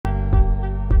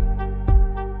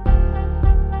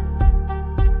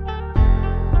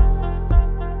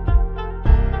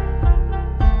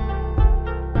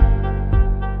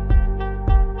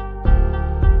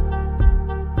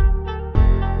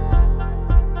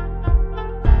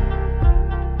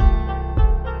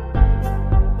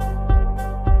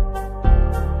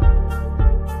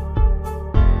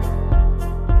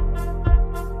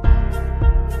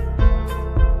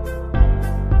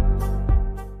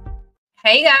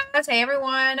guys, hey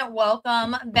everyone,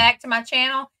 welcome back to my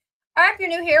channel. Or if you're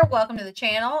new here, welcome to the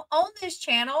channel. On this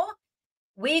channel,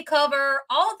 we cover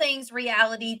all things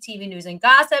reality TV news and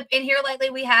gossip. And here lately,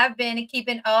 we have been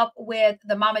keeping up with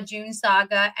the Mama June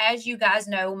saga. As you guys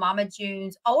know, Mama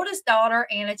June's oldest daughter,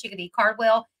 Anna Chickadee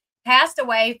Cardwell, passed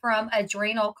away from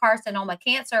adrenal carcinoma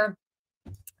cancer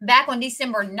back on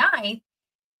December 9th.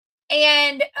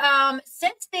 And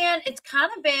since then, it's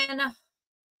kind of been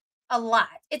a lot.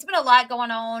 It's been a lot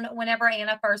going on whenever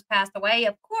Anna first passed away.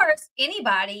 Of course,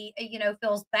 anybody,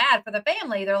 feels bad for the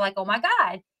family. They're like, oh my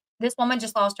God, this woman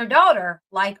just lost her daughter.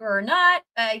 Like her or not,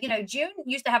 June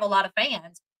used to have a lot of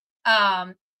fans.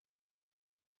 Um,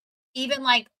 Even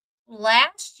like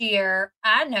last year,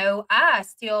 I know I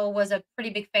still was a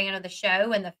pretty big fan of the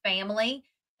show and the family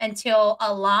until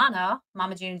Alana,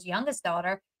 Mama June's youngest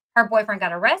daughter, her boyfriend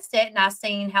got arrested, and I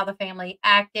seen how the family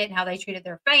acted and how they treated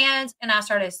their fans, and I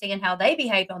started seeing how they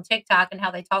behaved on TikTok and how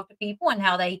they talked to people and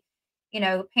how they,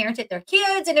 parented their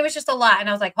kids, and it was just a lot. And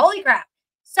I was like, holy crap.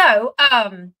 So,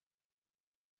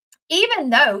 even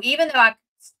though I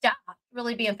stopped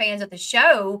really being fans of the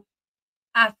show,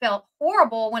 I felt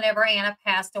horrible whenever Anna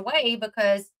passed away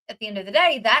because at the end of the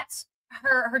day, that's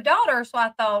her daughter. So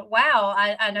I thought, wow,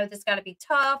 I know this got to be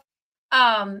tough.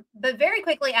 But very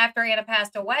quickly after Anna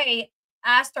passed away,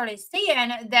 I started seeing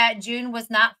that June was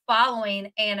not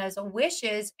following Anna's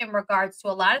wishes in regards to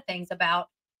a lot of things about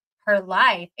her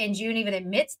life. And June even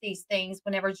admits these things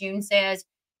whenever June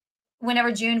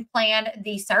planned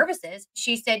the services,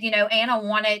 she said, Anna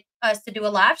wanted us to do a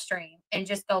live stream and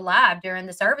just go live during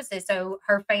the services so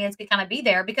her fans could kind of be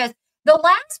there because the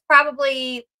last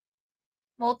probably,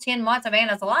 10 months of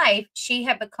Anna's life, she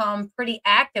had become pretty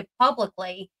active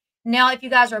publicly. Now, if you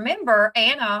guys remember,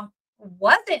 Anna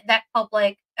wasn't that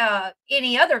public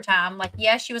any other time. Like,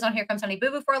 yes, she was on Here Comes Honey Boo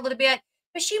Boo for a little bit,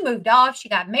 but she moved off. She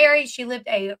got married. She lived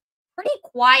a pretty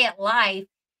quiet life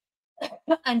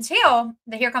until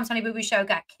the Here Comes Honey Boo Boo show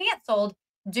got canceled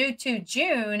due to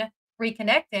June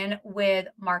reconnecting with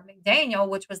Mark McDaniel,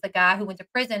 which was the guy who went to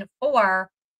prison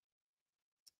for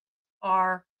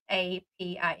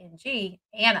RAPING,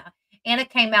 Anna. Anna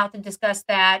came out to discuss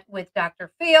that with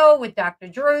Dr. Phil, with Dr.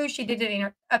 Drew. She did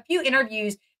a few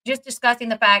interviews just discussing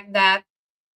the fact that,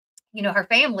 her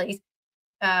family's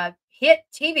hit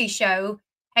TV show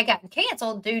had gotten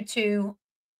canceled due to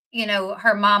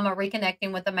her mama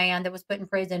reconnecting with a man that was put in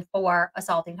prison for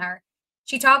assaulting her.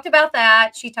 She talked about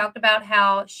that. She talked about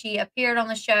how she appeared on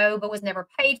the show but was never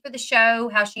paid for the show,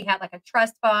 how she had like a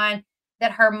trust fund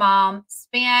that her mom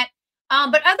spent.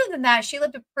 But other than that, she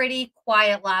lived a pretty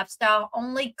quiet lifestyle,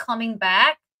 only coming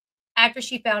back after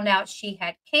she found out she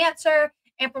had cancer.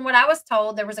 And from what I was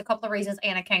told, there was a couple of reasons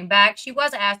Anna came back. She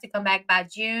was asked to come back by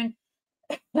June.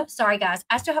 Sorry, guys.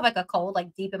 I still have like a cold,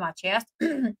 like deep in my chest,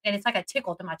 and it's like a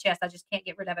tickle to my chest. I just can't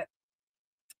get rid of it.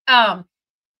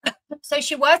 So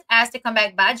she was asked to come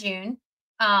back by June.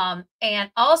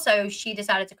 And also she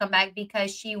decided to come back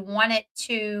because she wanted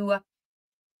to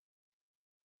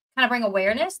kind of bring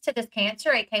awareness to this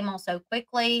cancer. It came on so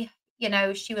quickly.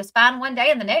 She was fine one day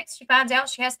and the next she finds out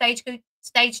she has stage 2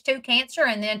 cancer.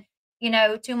 And then,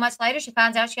 2 months later, she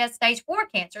finds out she has stage 4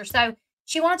 cancer. So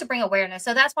she wanted to bring awareness.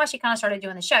 So that's why she kind of started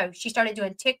doing the show. She started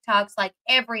doing TikToks like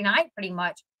every night, pretty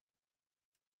much.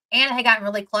 Anna had gotten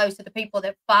really close to the people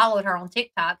that followed her on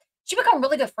TikTok. She became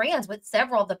really good friends with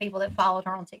several of the people that followed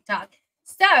her on TikTok.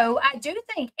 So I do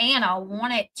think Anna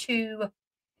wanted to,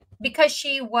 because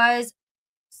she was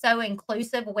so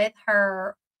inclusive with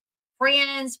her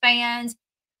friends, fans,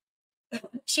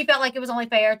 she felt like it was only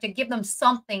fair to give them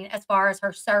something as far as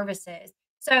her services.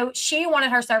 So she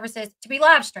wanted her services to be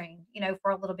live streamed,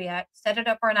 for a little bit, set it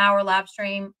up for an hour live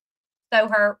stream. So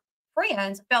her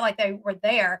friends felt like they were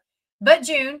there. But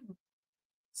June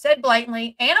said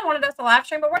blatantly, Anna wanted us to live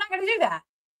stream, but we're not going to do that.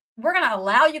 We're going to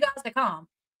allow you guys to come,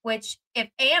 which if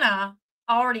Anna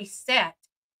already set,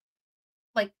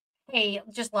 like, hey,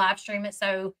 just live stream it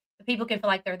so the people can feel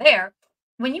like they're there.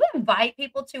 When you invite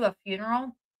people to a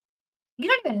funeral, you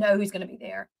don't even know who's going to be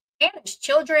there. Anna's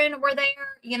children were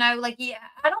there, yeah,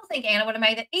 I don't think Anna would have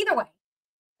made it either way.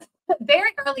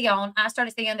 Very early on, I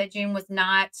started seeing that June was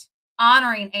not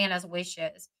honoring Anna's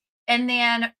wishes. And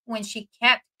then when she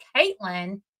kept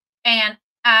Caitlin, and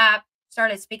I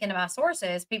started speaking to my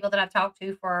sources, people that I've talked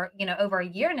to for, over a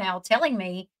year now, telling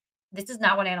me this is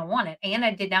not what Anna wanted.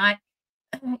 Anna did not,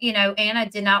 Anna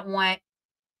did not want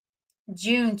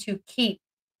June to keep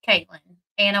Caitlin.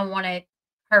 Anna wanted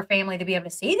her family to be able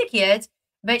to see the kids,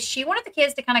 but she wanted the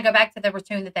kids to kind of go back to the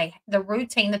routine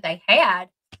that they had.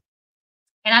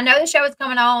 And I know the show is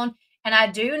coming on, and I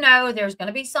do know there's going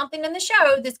to be something in the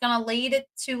show that's going to lead it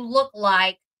to look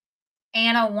like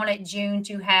Anna wanted June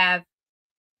to have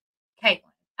Caitlin.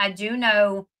 I do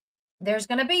know there's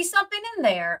gonna be something in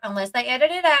there, unless they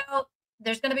edit it out,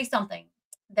 there's gonna be something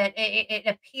that it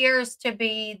appears to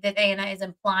be that Anna is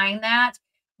implying that,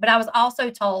 but I was also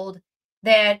told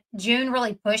that June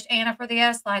really pushed Anna for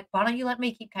this, like, "Why don't you let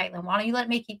me keep Caitlin? Why don't you let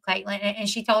me keep Caitlin?" And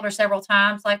she told her several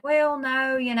times, like, "Well,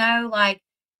 no, like,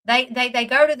 they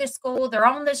go to this school, they're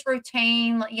on this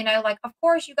routine, like, of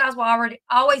course, you guys will already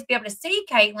always be able to see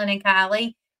Caitlin and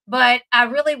Kylie, but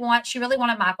she really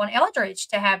wanted Michael and Eldridge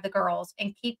to have the girls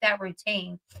and keep that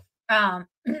routine." Um,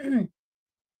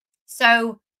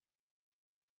 so,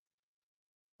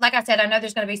 like I said, I know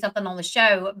there's gonna be something on the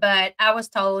show, but I was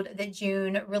told that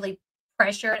June really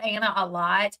pressured Anna a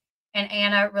lot, and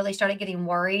Anna really started getting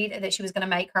worried that she was gonna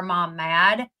make her mom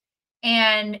mad.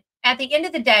 And at the end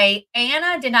of the day,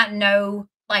 Anna did not know,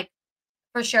 like,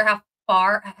 for sure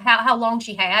how long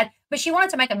she had, but she wanted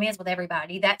to make amends with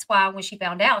everybody. That's why when she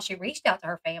found out, she reached out to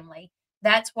her family.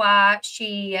 That's why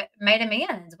she made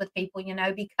amends with people,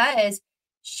 because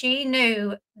she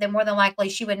knew that more than likely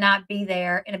she would not be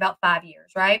there in about 5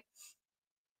 years, right?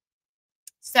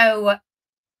 So,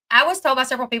 I was told by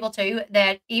several people too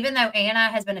that even though Anna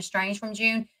has been estranged from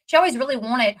June, she always really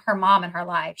wanted her mom in her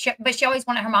life. But she always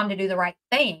wanted her mom to do the right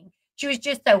thing. She was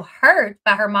just so hurt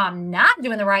by her mom not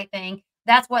doing the right thing.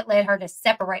 That's what led her to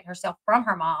separate herself from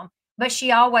her mom. But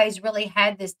she always really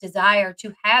had this desire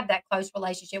to have that close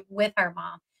relationship with her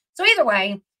mom. So either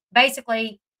way,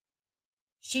 basically,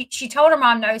 she told her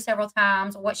mom no several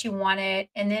times what she wanted,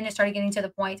 and then it started getting to the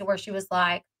point to where she was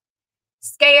like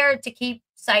scared to keep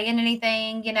saying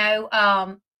anything, so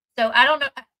I don't know.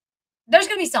 There's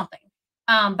gonna be something.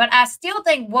 But I still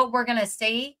think what we're gonna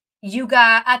see,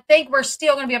 I think we're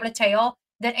still gonna be able to tell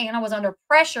that Anna was under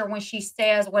pressure when she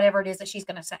says whatever it is that she's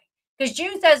gonna say. Because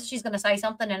June says she's gonna say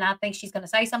something, and I think she's gonna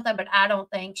say something, but I don't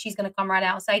think she's gonna come right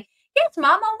out and say, "Yes,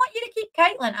 mom, I want you to keep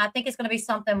Caitlin." I think it's gonna be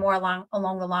something more along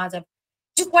the lines of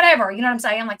just whatever, you know what I'm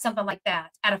saying? Like something like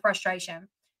that out of frustration.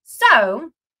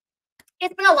 So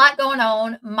it's been a lot going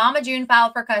on. Mama June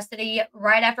filed for custody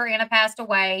right after Anna passed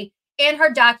away. In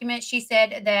her document, she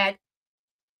said that,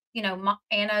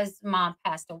 Anna's mom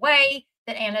passed away,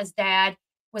 that Anna's dad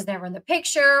was never in the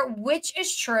picture, which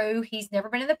is true. He's never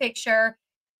been in the picture.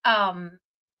 Um,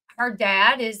 Her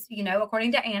dad is,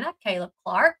 according to Anna, Caleb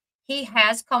Clark. He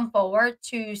has come forward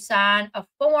to sign a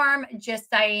form just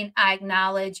saying, "I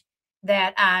acknowledge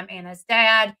that I'm Anna's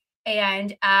dad,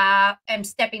 and I am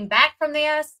stepping back from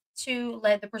this to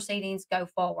let the proceedings go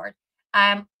forward."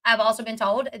 I've also been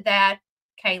told that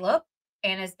Caleb,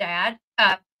 Anna's dad,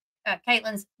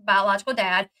 Caitlin's biological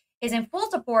dad, is in full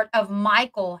support of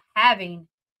Michael having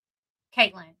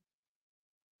Caitlin.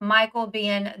 Michael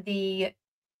being the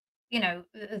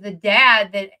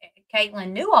dad that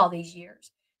Caitlin knew all these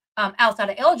years, outside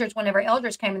of Eldridge, whenever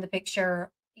Eldridge came in the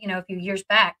picture, a few years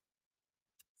back.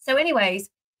 So, anyways,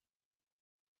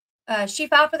 she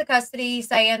filed for the custody,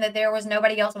 saying that there was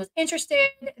nobody else that was interested,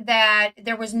 that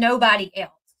there was nobody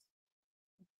else.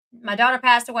 My daughter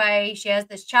passed away. She has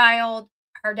this child.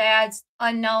 Her dad's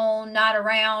unknown, not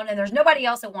around, and there's nobody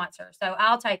else that wants her. So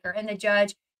I'll take her. And the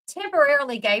judge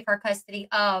temporarily gave her custody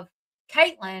of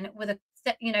Caitlin with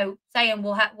saying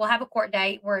we'll have a court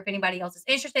date where if anybody else is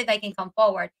interested, they can come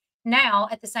forward. Now,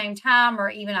 at the same time, or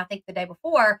even I think the day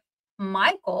before,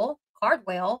 Michael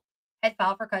Cardwell had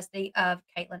filed for custody of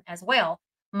Caitlin as well.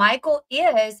 Michael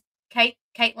is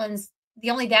Caitlin's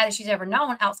the only dad that she's ever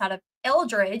known outside of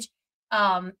Eldridge.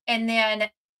 And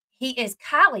then he is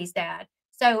Kylie's dad.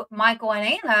 So Michael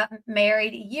and Anna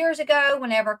married years ago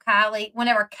whenever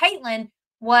Caitlin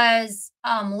was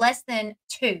less than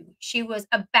 2. She was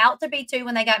about to be 2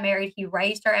 when they got married. He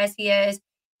raised her as he is.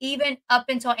 Even up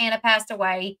until Anna passed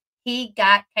away, he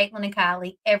got Caitlin and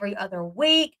Kylie every other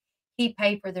week. He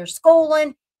paid for their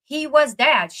schooling. He was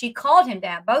dad. She called him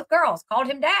dad. Both girls called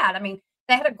him dad. I mean,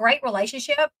 they had a great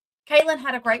relationship. Caitlin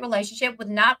had a great relationship with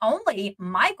not only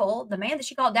Michael, the man that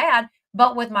she called dad,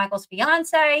 but with Michael's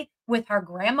fiance, with her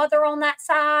grandmother on that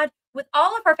side, with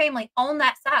all of her family on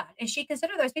that side. And she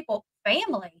considered those people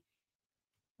family.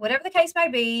 Whatever the case may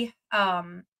be,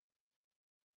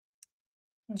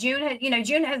 June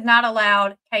has not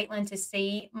allowed Caitlin to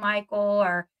see Michael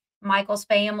or Michael's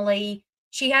family.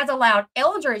 She has allowed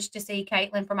Eldridge to see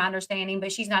Caitlin, from my understanding,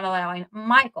 but she's not allowing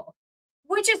Michael,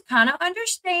 which is kind of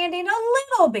understanding a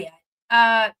little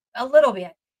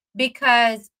bit,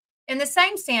 because in the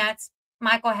same sense,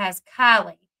 Michael has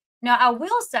Kylie. Now, I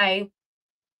will say,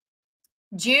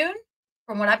 June,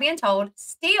 from what I've been told,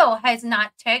 still has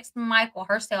not texted Michael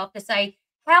herself to say,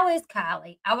 "How is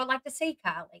Kylie? I would like to see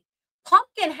Kylie."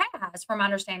 Pumpkin has, from my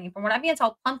understanding, from what I've been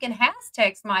told, Pumpkin has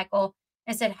texted Michael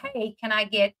and said, "Hey, can I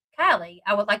get Kylie?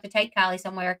 I would like to take Kylie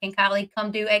somewhere. Can Kylie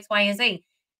come do X, Y, and Z?"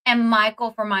 And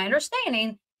Michael, from my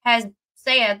understanding, has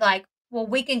said, like, "Well,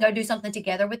 we can go do something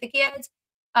together with the kids,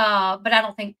 but I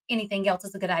don't think anything else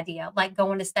is a good idea, like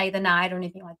going to stay the night or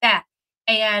anything like that."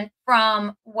 And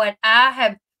from what I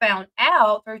have found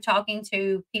out through talking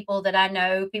to people that I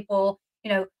know, people,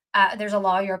 there's a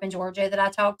lawyer up in Georgia that I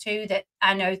talked to that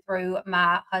I know through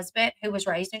my husband who was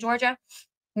raised in Georgia.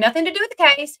 Nothing to do with the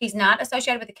case. He's not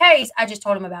associated with the case. I just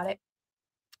told him about it.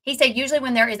 He said usually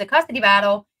when there is a custody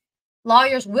battle,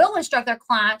 lawyers will instruct their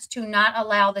clients to not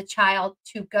allow the child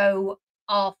to go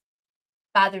off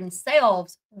by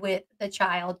themselves with the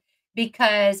child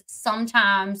because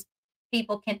sometimes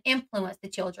people can influence the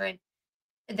children.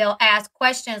 They'll ask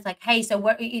questions like, "Hey, so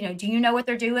what, do you know what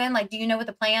they're doing? Like, do you know what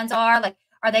the plans are? Like,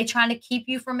 are they trying to keep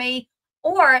you from me?"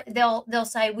 Or they'll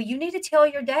say, "Well, you need to tell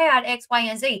your dad X, Y,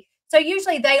 and Z." So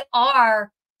usually they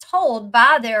are told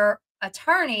by their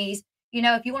attorneys,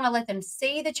 if you want to let them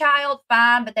see the child,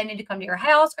 fine, but they need to come to your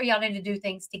house or y'all need to do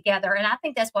things together. And I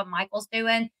think that's what Michael's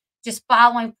doing, just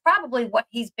following probably what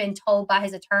he's been told by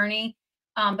his attorney.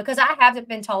 Because I haven't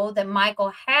been told that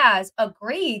Michael has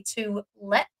agreed to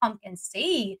let Pumpkin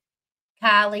see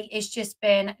Kylie. It's just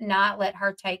been not let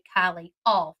her take Kylie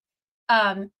off.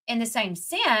 In the same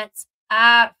sense,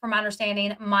 from my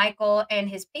understanding, Michael and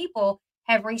his people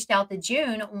have reached out to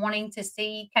June wanting to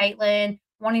see Caitlin,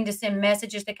 wanting to send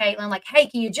messages to Caitlin like, "Hey,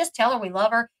 can you just tell her we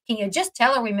love her? Can you just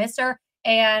tell her we miss her?"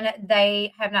 And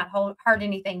they have not heard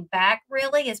anything back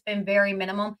really. It's been very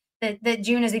minimum that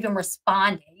June has even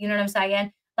responded. You know what I'm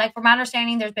saying? Like, from my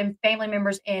understanding, there's been family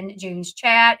members in June's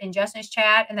chat, in Justin's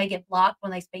chat, and they get blocked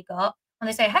when they speak up. When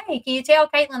they say, "Hey, can you tell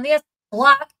Caitlin this?"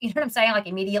 Block. You know what I'm saying? Like,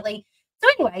 immediately. So,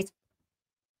 anyways,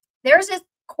 there's this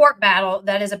court battle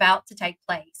that is about to take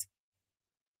place.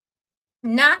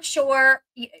 Not sure.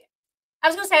 I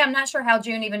was going to say, I'm not sure how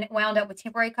June even wound up with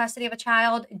temporary custody of a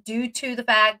child due to the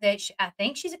fact that I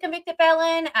think she's a convicted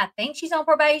felon. I think she's on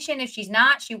probation. If she's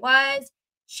not, she was.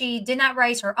 She did not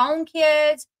raise her own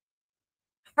kids.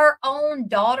 Her own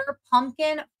daughter,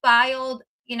 Pumpkin, filed,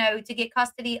 to get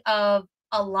custody of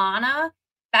Alana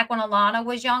back when Alana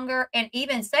was younger, and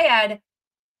even said,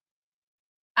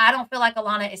 "I don't feel like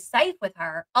Alana is safe with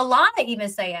her." Alana even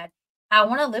said, "I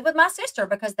want to live with my sister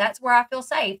because that's where I feel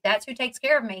safe. That's who takes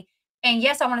care of me. And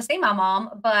yes, I want to see my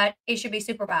mom, but it should be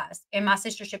supervised and my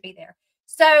sister should be there."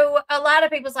 So a lot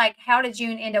of people's like, "How did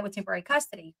June end up with temporary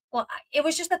custody?" Well, it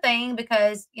was just a thing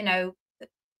because,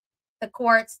 the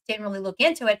courts didn't really look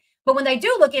into it. But when they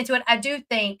do look into it, I do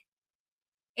think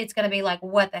it's going to be like,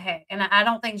 what the heck? And I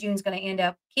don't think June's going to end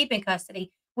up keeping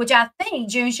custody, which I think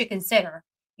June should consider.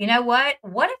 You know what?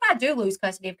 What if I do lose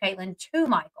custody of Caitlin to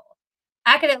Michael?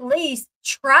 I could at least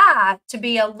try to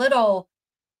be a little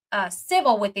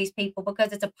civil with these people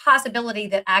because it's a possibility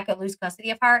that I could lose custody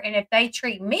of her. And if they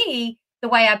treat me the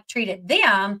way I've treated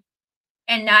them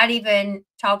and not even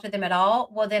talk to them at all,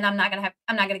 well, then I'm not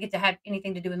gonna get to have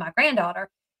anything to do with my granddaughter.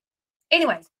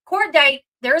 Anyways, court date.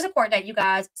 There is a court date, you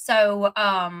guys. So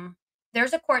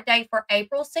there's a court date for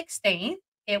April 16th.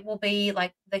 It will be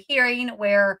like the hearing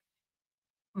where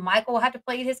Michael will have to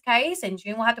plead his case and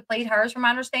June will have to plead hers, from my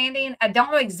understanding. I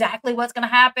don't know exactly what's going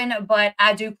to happen, but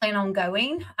I do plan on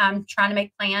going. I'm trying to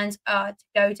make plans to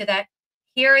go to that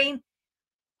hearing.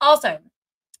 Also,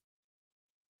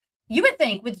 you would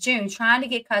think with June trying to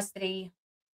get custody,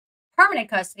 permanent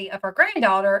custody of her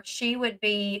granddaughter, she would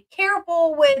be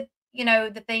careful with,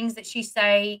 the things that she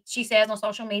says on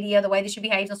social media, the way that she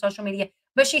behaves on social media,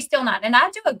 but she's still not. And I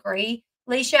do agree,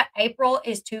 Leisha, April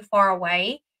is too far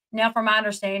away. Now, from my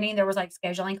understanding, there was like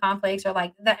scheduling conflicts or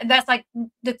like that's like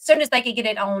the soonest they could get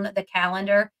it on the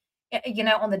calendar,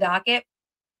 on the docket.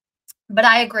 But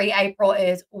I agree, April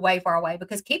is way far away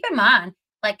because keep in mind,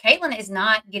 like Caitlin is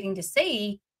not getting to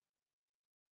see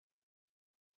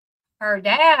her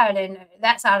dad and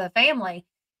that side of the family.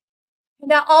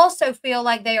 And I also feel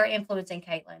like they are influencing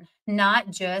Caitlin,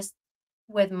 not just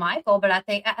with Michael, but I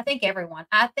think everyone.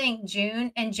 I think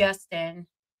June and Justin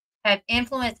have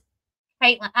influenced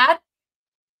Caitlin.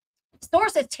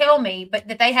 Sources tell me, but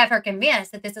that they have her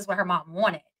convinced that this is what her mom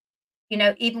wanted.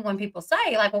 Even when people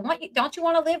say, like, "Well, don't you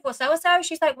want to live with so and so?"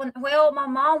 She's like, "Well, my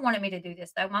mom wanted me to do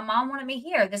this, though. My mom wanted me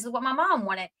here. This is what my mom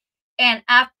wanted." And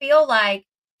I feel like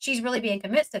she's really being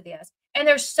convinced of this. And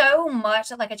there's so much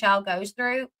that like a child goes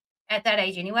through at that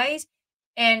age, anyways.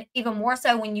 And even more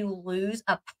so when you lose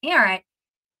a parent,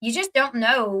 you just don't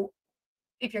know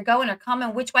if you're going or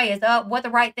coming, which way is up, what the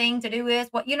right thing to do is,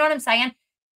 what you know what I'm saying?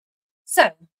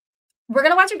 So we're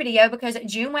gonna watch a video because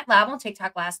June went live on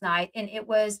TikTok last night, and it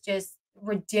was just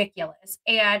ridiculous.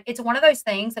 And it's one of those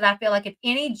things that I feel like if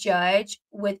any judge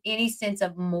with any sense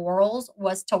of morals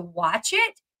was to watch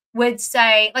it, would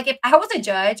say, like, if I was a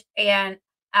judge and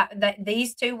that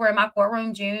these two were in my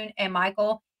courtroom, June and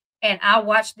Michael, and I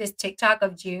watched this TikTok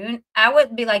of June, I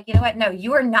would be like, you know what? No,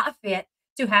 you are not fit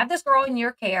to have this girl in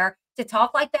your care, to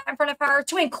talk like that in front of her,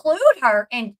 to include her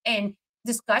in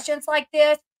discussions like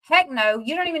this. Heck no,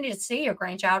 you don't even need to see your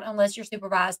grandchild unless you're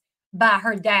supervised by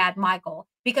her dad, Michael,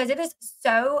 because it is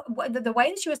so the way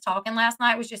that she was talking last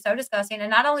night was just so disgusting. And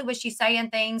not only was she saying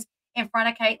things in front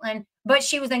of Caitlin, but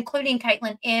she was including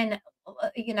Caitlin in,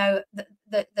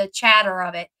 the chatter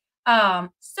of it.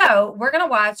 So we're gonna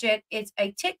watch it. It's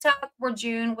a TikTok where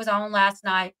June was on last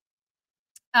night.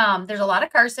 There's a lot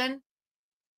of cursing.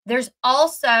 There's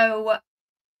also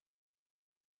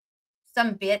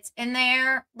some bits in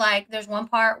there. Like there's one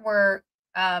part where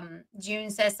June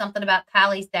says something about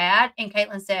Kylie's dad, and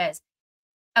Caitlin says,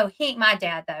 "Oh, he ain't my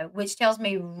dad though," which tells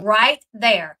me right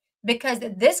there, because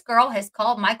this girl has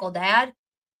called Michael dad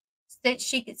since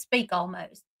she could speak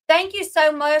almost. Thank you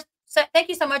so much. Thank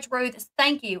you so much, Ruth.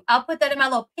 Thank you. I'll put that in my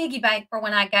little piggy bank for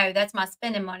when I go. That's my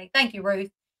spending money. Thank you,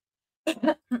 Ruth.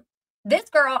 This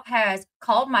girl has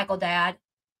called Michael dad,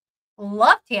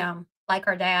 loved him like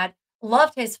her dad,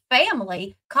 loved his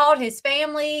family, called his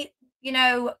family,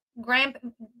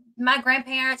 my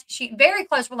grandparents. She very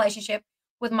close relationship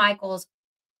with Michael's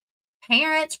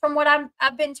parents, from what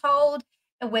I've been told,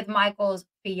 with Michael's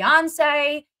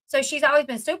fiance. So she's always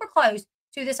been super close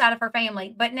to this side of her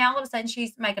family. But now all of a sudden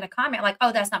she's making a comment like,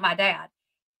 "Oh, that's not my dad."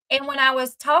 And when I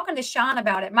was talking to Sean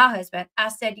about it, my husband, I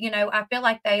said, I feel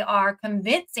like they are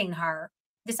convincing her,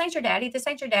 "This ain't your daddy. This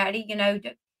ain't your daddy."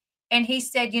 And he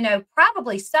said,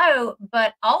 probably so,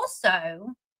 but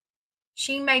also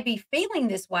she may be feeling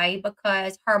this way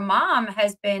because her mom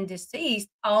has been deceased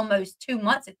almost 2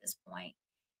 months at this point.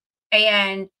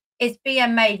 And it's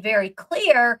being made very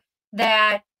clear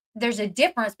that there's a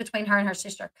difference between her and her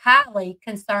sister Kylie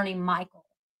concerning Michael.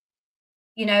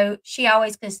 She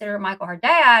always considered Michael her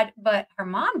dad, but her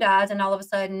mom dies, and all of a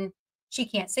sudden she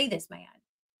can't see this man.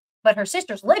 But her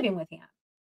sister's living with him.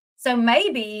 So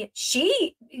maybe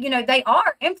they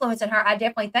are influencing her, I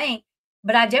definitely think.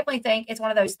 But I definitely think it's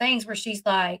one of those things where she's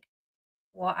like,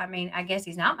 "Well, I mean, I guess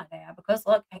he's not my dad because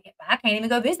look, I can't even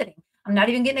go visit him. I'm not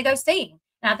even getting to go see him."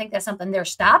 And I think that's something they're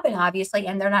stopping, obviously,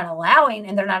 and they're not allowing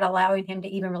him to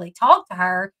even really talk to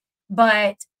her.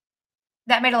 But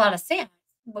that made a lot of sense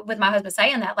with my husband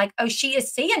saying that. Like, oh, she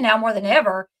is seeing now more than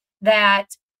ever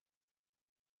that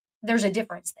there's a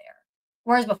difference there.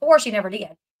 Whereas before she never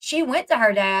did. She went to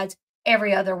her dad's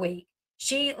every other week.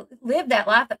 She lived that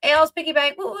life of Elle's piggy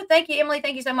bank. Ooh, thank you, Emily.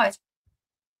 Thank you so much.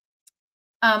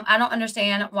 I don't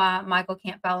understand why Michael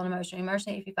can't file an emotional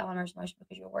emergency if you file an emergency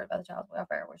because you're worried about the child's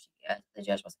welfare. Where the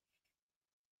judge was.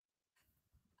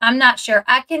 I'm not sure.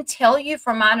 I can tell you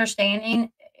from my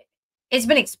understanding, it's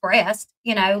been expressed,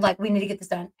 like we need to get this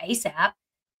done ASAP.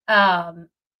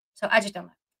 So I just don't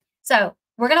know. So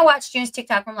we're going to watch June's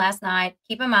TikTok from last night.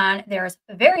 Keep in mind, there's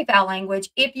very foul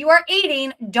language. If you are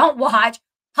eating, don't watch.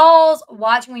 Pause,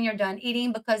 watch when you're done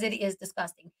eating because it is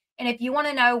disgusting. And if you want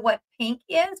to know what pink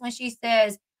is, when she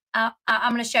says, I'm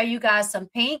going to show you guys some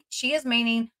pink, she is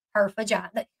meaning her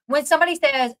vagina. When somebody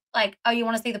says, like, "Oh, you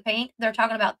want to see the pink?" They're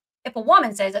talking about, if a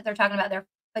woman says it, they're talking about their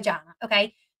vagina.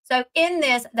 Okay. So in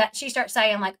this, that she starts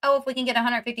saying, like, "Oh, if we can get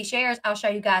 150 shares, I'll show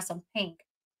you guys some pink."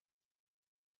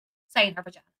 Saying her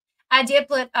vagina. I did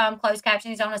put closed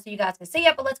captions on it so you guys can see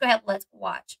it, but let's go ahead. Let's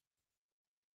watch.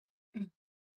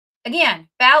 Again,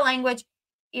 foul language,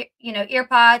 ear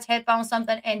pods, headphones,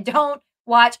 something, and don't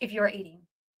watch if you're eating.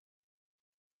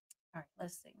 All right,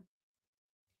 let's see.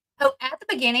 Oh, at the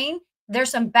beginning, there's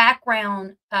some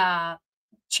background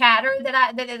chatter that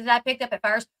I picked up at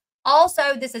first.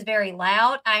 Also, this is very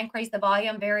loud. I increased the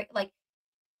volume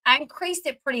I increased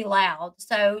it pretty loud.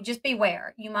 So just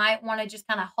beware. You might want to just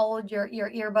kind of hold your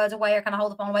earbuds away or kind of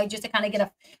hold the phone away just to kind of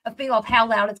get a feel of how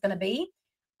loud it's going to be.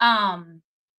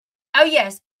 Oh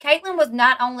yes, Caitlin was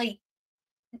not only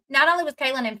was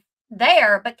Caitlin in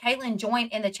there, but Caitlin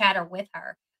joined in the chatter with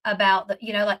her about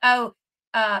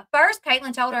first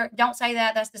Caitlin told her, "Don't say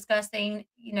that. That's disgusting.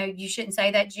 You shouldn't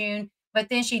say that, June." But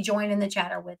then she joined in the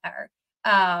chatter with her.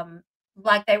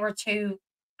 Like they were two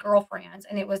girlfriends,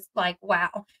 and it was like,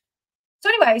 wow. So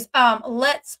anyways,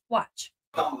 let's watch.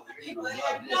 No.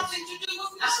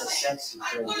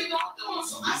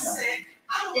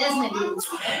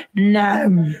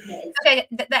 Okay,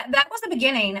 that was the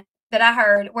beginning that I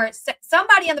heard where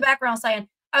somebody in the background saying,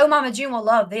 "Oh, Mama June will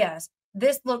love this.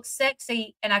 This looks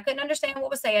sexy," and I couldn't understand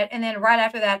what was said. And then right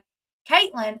after that,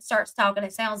 Caitlin starts talking.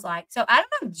 It sounds like, so I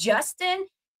don't know if Justin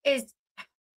is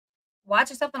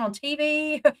watching something on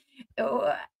TV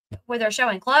where they're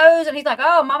showing clothes, and he's like,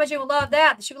 "Oh, Mama June would love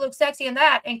that. She would look sexy in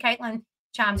that." And Caitlin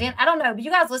chimes in. I don't know, but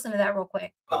you guys listen to that real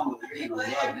quick.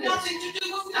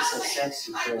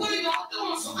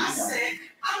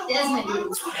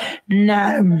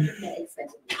 No.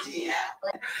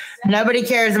 Nobody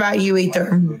cares about you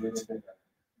either.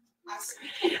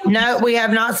 No, we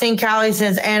have not seen Kylie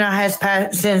since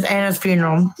Anna's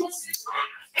funeral.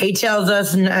 He tells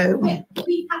us no.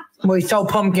 We told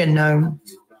Pumpkin no.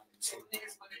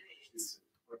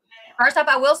 First off,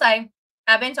 I will say,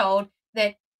 I've been told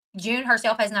that June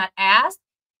herself has not asked.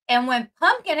 And when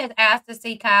Pumpkin has asked to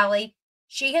see Kylie,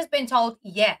 she has been told,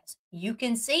 yes, you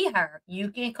can see her.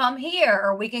 You can come here,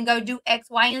 or we can go do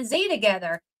X, Y, and Z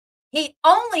together. He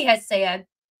only has said,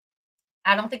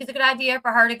 I don't think it's a good idea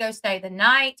for her to go stay the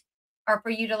night or for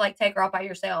you to like take her off by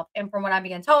yourself. And from what I'm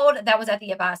being told, that was at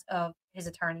the advice of his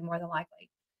attorney, more than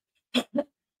likely.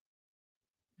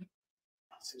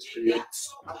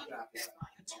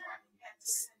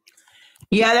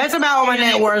 Yeah, that's about what my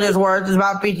net worth is worth. It's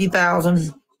about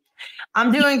 50,000.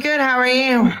 I'm doing good. How are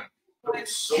you?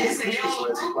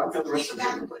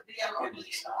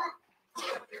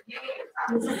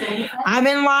 I've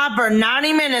been live for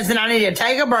 90 minutes and I need to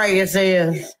take a break, it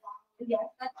says.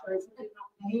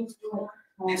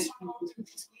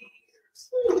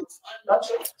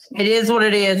 It is what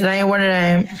it is. It ain't what it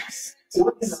ain't.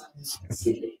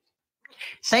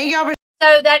 Thank y'all for.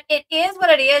 So that it is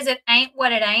what it is, it ain't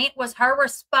what it ain't, was her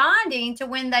responding to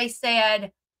when they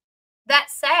said,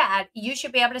 that's sad, you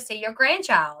should be able to see your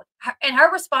grandchild. And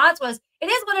her response was, it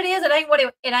is what it is, it ain't what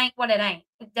it ain't what it ain't.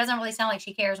 It doesn't really sound like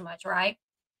she cares much, right?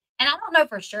 And I don't know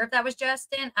for sure if that was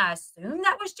Justin. I assume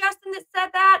that was Justin that said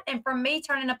that. And from me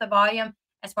turning up the volume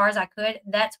as far as I could,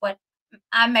 that's what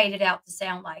I made it out to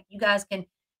sound like. You guys can,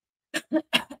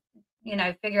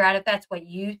 figure out if that's what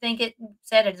you think it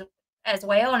said as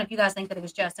well, and if you guys think that it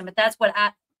was Justin, but that's what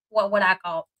I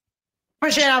call.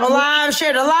 Shared a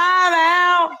live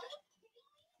out.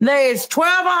 There's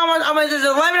 1,200, there's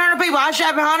 1,100 people. I should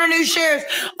have 100 new shares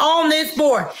on this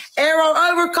board. Arrow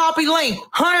over, copy link.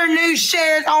 100 new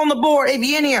shares on the board if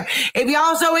you're in here. If you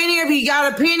also in here, if you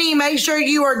got a penny, make sure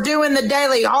you are doing the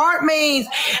daily heart means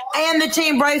and the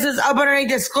team braces up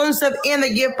underneath exclusive in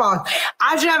the gift box.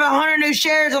 I should have 100 new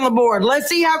shares on the board. Let's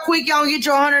see how quick y'all get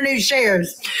to 100 new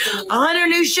shares. 100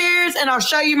 new shares, and I'll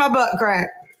show you my butt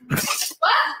crack.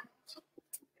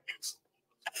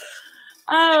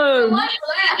 Oh.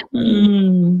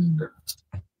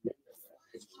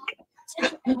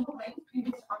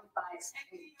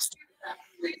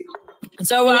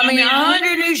 So,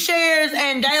 100 new shares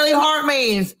and daily heart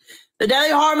means. The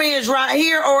daily heart mean is right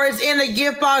here, or it's in the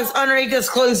gift box underneath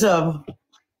exclusive.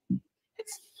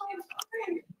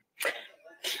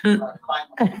 I'll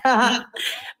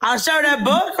show that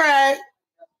book crack.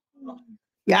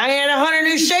 Y'all ain't had 100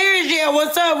 new shares yet.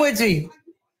 What's up with you?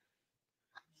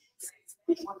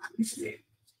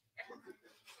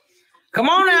 Come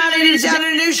on now, I need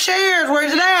 100 new shares.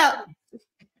 Where's it at?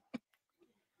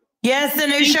 Yes, the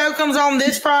new show comes on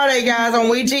this Friday, guys, on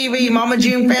WeTV, Mama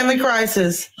June Family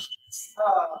Crisis.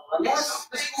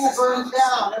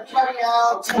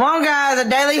 Come on, guys, the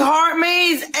daily heart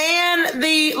means and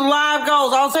the live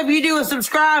goals. Also, if you do a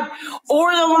subscribe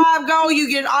or the live goal, you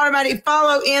get an automatic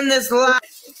follow in this live.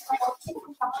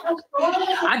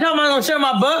 I told them I'm going to show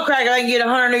my butt crack. I can get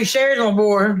 100 new shares on the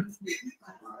board.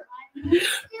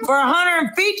 For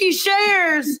 150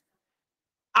 shares,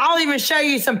 I'll even show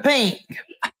you some pink.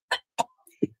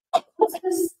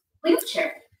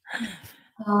 Wheelchair.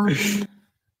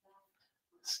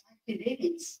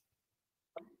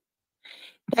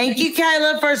 Thank you,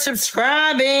 Kayla, for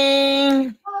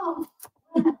subscribing.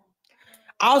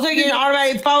 Also, get an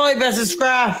automatic follow if you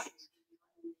subscribe.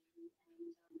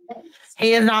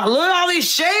 He is not. Look at all these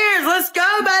shares. Let's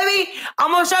go, baby.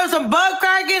 I'm going to show some butt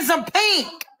crack and some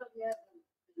pink.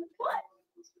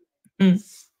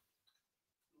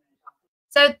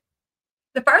 So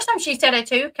the first time she said it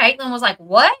too, Caitlin was like,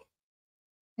 what?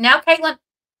 Now Caitlin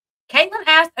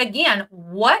asked again,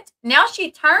 what? Now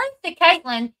she turns to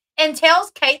Caitlin and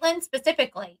tells Caitlin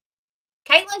specifically.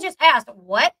 Caitlin just asked,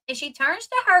 what? And she turns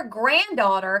to her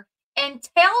granddaughter and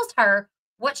tells her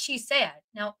what she said.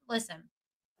 Now, listen.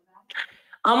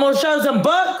 I'm going to show some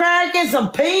butt crack and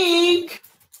some pink.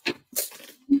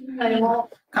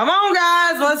 Come on,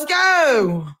 guys. Let's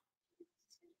go.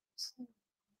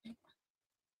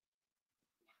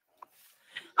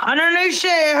 100 new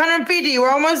share, 150.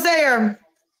 We're almost there.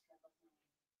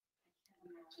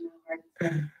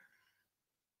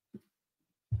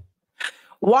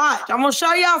 Watch. I'm going to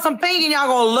show y'all some pink and y'all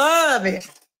going to love it.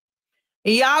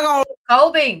 Y'all going to.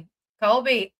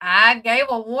 Colby, I gave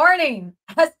a warning.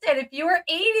 I said, if you are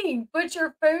eating, put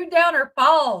your food down or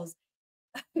pause.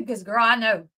 Because, girl, I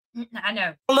know. I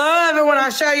know. I love it when I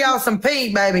show y'all some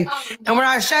pink, baby. And when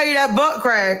I show you that butt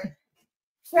crack.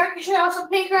 I can show y'all some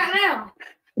pink right now.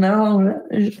 No,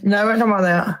 we're talking about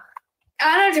that.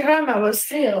 I know what you're talking about, but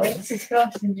still, it's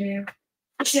disgusting, Jim.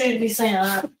 I shouldn't be saying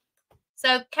that.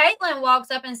 So Caitlin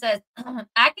walks up and says,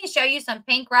 I can show you some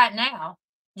pink right now.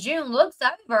 June looks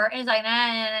over and is like,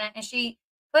 nah. And she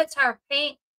puts her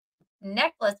pink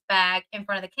necklace bag in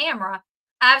front of the camera,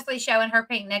 obviously showing her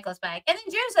pink necklace bag. And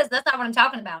then June says, that's not what I'm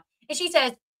talking about. And she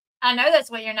says, I know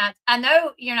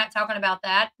you're not talking about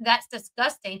that. That's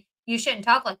disgusting. You shouldn't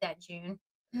talk like that, June.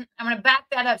 I'm going to back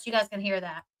that up so you guys can hear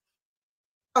that.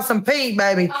 Some pink,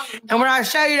 baby. And when I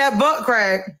show you that butt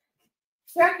crack.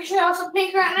 I can show y'all some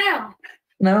pink right now.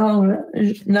 No,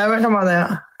 we're talking about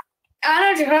that. I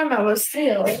know what you're talking about, but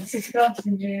still, it's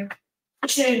disgusting, Jim. I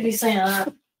shouldn't be saying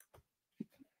that.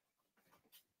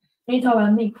 You talking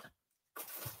about me.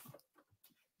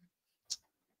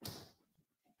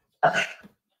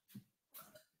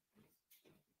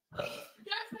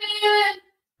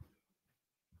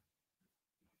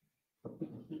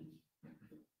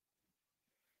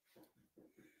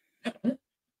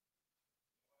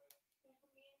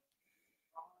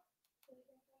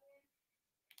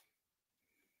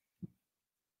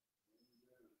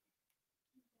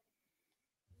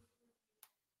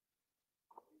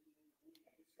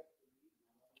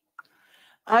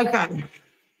 Okay.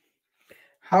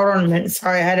 Hold on a minute.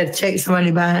 Sorry, I had to check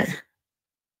somebody back.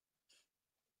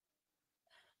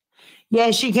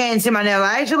 Yeah, she can see my nail.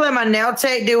 I actually let my nail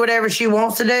tech do whatever she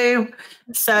wants to do.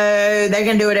 So they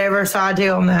can do whatever. So I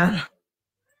tell them that.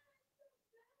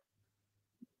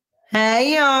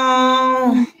 Hey,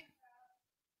 y'all.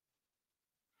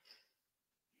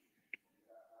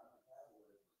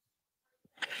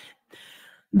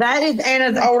 That is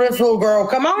Anna's oldest little girl.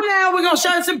 Come on now. We're going to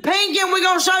show some pink and we're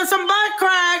going to show some butt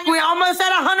crack. We almost at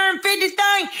 150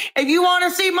 things. If you want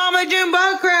to see Mama June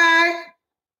butt crack,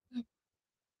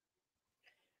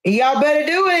 y'all better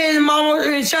do it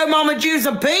and show Mama June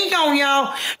some pink on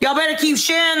y'all. Y'all better keep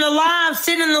sharing the live,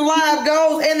 sending the live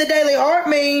goals and the daily heart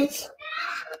means.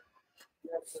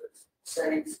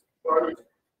 Just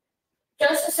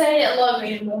to say I love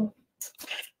you.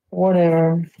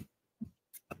 Whatever.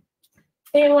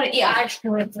 He didn't want to eat ice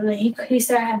cream with me. He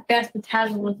said I have best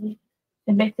potato with me.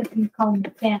 And make the people call me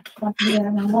fat.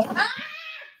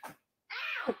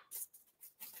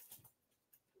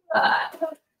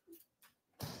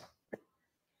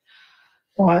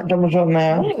 What? Double jump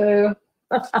now.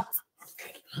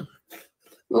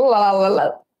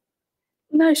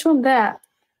 No, show him that.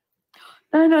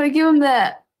 No, give him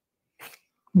that.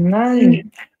 No.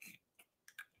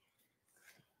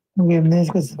 I'll give him this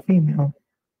because it's a female.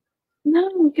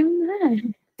 No, give him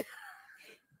that.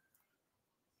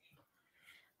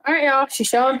 All right, y'all. She's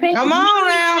showing pink. Come on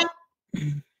now.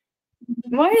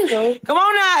 Why is it? Come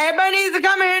on now. Everybody needs to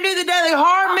come here and do the daily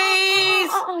heart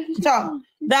means. So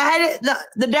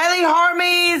the daily heart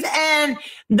means and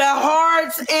the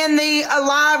hearts in the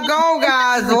alive goal,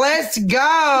 guys. Let's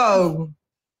go.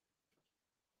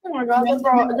 Oh my God,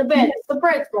 the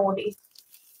bread's moldy.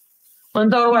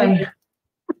 Let's throw it away.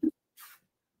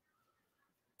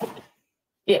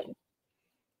 Yeah.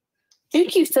 You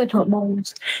keep such hot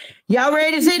molds. Y'all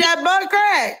ready to see that butt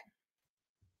crack?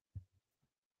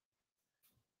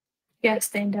 Yeah,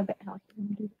 stand up.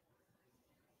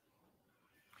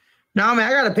 No, man, I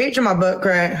got a picture of my butt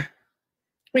crack.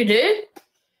 We did?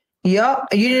 Yup.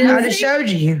 You didn't. I just showed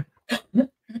you.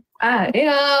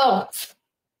 Yeah.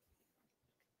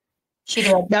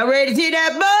 Y'all ready to see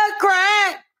that butt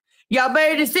crack? Y'all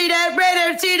ready to see that?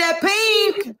 Ready to see that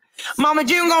pink? Mama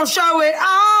June gonna show it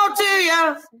all to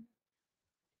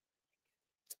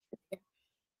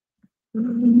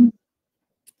you.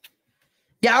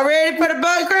 Y'all ready for the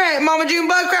butt crack? Mama June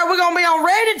butt crack. We're gonna be on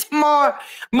Reddit tomorrow.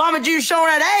 Mama June showing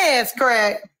that ass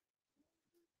crack.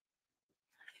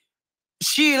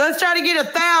 Shit, let's try to get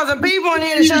 1,000 people in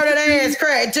here to show that ass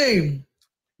crack too.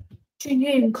 She ain't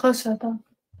even closer though.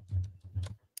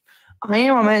 I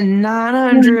am. I'm at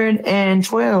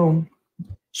 912.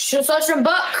 She'll show some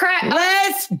butt crack.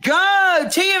 Let's go.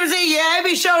 TMZ. Yeah, it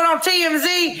be showing on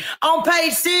TMZ on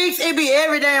page 6. It be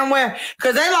every damn where.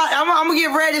 Because they like, I'm going to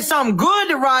give Reddit something good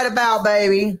to write about,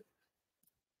 baby.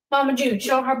 Mama June,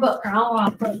 show her butt crack. I don't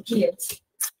want to put kids.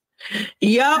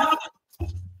 Yup.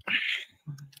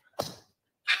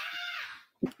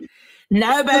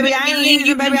 No, baby, I ain't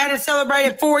using, baby. I just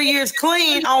celebrated 4 years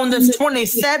clean on this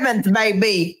 27th,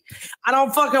 baby. I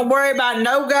don't fucking worry about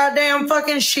no goddamn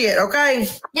fucking shit, okay?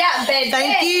 Yeah, baby.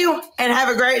 Thank you, and have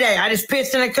a great day. I just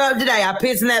pissed in a cup today. I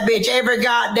piss in that bitch every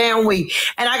goddamn week.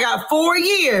 And I got 4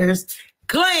 years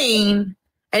clean,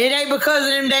 and it ain't because of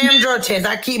them damn drug tests.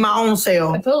 I keep my own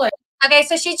self. I feel like Okay,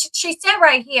 so she said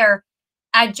right here,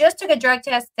 I just took a drug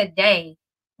test today,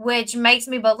 which makes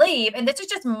me believe, and this is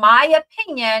just my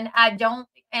opinion, I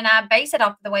base it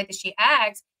off the way that she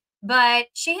acts, but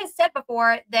she has said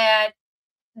before that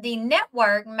the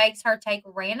network makes her take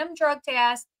random drug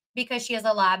tests because she is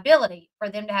a liability. For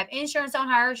them to have insurance on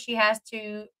her, she has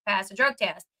to pass a drug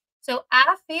test. So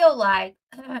I feel like,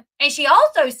 and she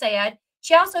also said,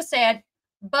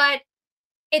 but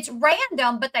it's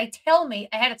random, but they tell me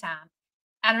ahead of time.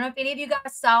 I don't know if any of you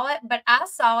guys saw it, but I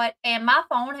saw it, and my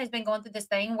phone has been going through this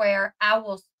thing where I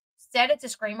will set it to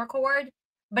screen record,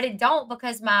 but it don't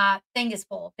because my thing is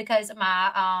full, because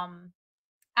my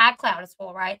iCloud is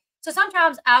full, right? So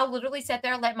sometimes I'll literally sit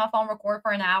there, let my phone record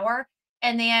for an hour,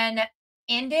 and then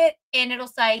end it, and it'll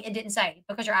say it didn't save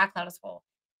because your iCloud is full.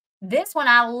 This one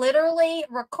I literally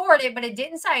recorded, but it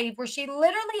didn't save, where she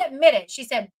literally admitted, she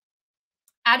said,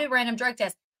 I do random drug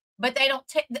tests, but they don't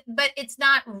but it's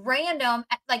not random.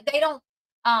 Like they don't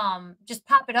just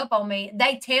pop it up on me.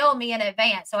 They tell me in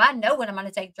advance. So I know when I'm going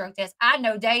to take drug tests. I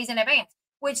know days in advance,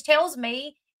 which tells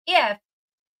me if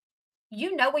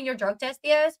you know when your drug test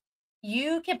is,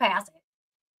 you can pass it.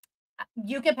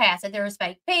 You can pass it. There's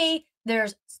fake pee,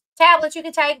 there's tablets you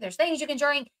can take, there's things you can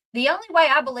drink. The only way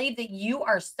I believe that you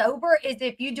are sober is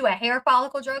if you do a hair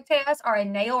follicle drug test or a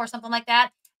nail or something like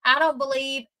that. I don't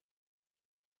believe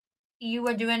you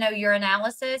are doing a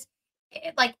urinalysis.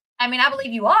 I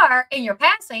believe you are and you're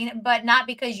passing, but not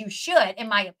because you should, in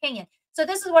my opinion. So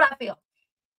this is what I feel.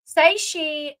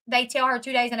 Say they tell her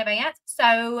 2 days in advance,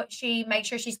 so she makes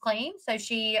sure she's clean. So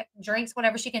she drinks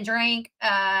whatever she can drink,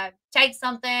 takes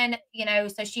something,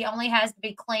 so she only has to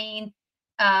be clean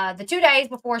the 2 days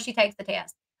before she takes the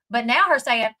test. But now her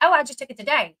saying, oh, I just took it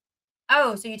today.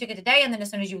 Oh, so you took it today, and then as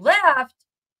soon as you left,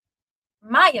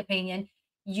 my opinion,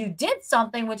 you did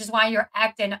something, which is why you're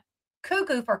acting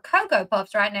cuckoo for Cocoa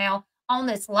Puffs right now on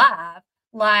this live.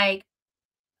 Like,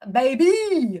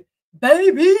 baby,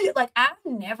 like I've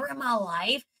never in my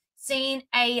life seen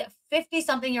a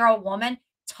 50-something-year-old woman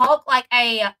talk like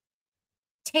a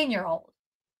 10-year-old.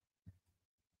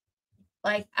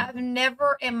 Like I've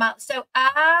never so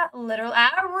I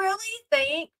really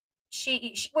think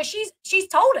she's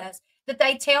told us that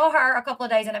they tell her a couple of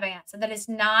days in advance and that it's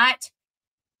not,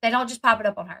 they don't just pop it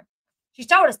up on her. She's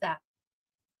told us that.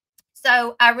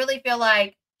 So I really feel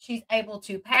like she's able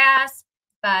to pass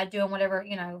by doing whatever,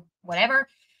 whatever.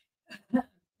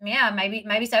 Yeah,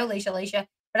 maybe so, Alicia.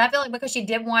 But I feel like because she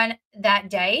did one that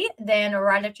day, then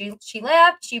right after she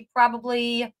left, she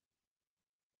probably,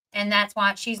 and that's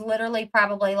why she's literally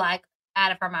probably like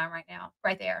out of her mind right now,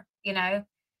 right there, Yeah.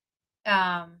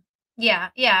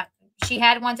 She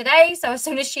had one today, so as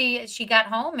soon as she got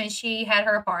home and she had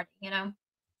her party,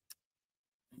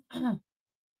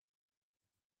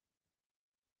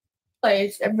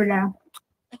 plays every now.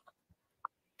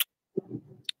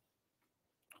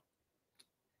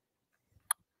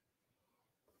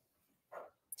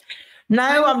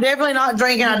 No, I'm definitely not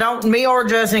drinking. Me or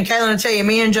Justin, Caitlin will tell you,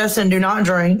 me and Justin do not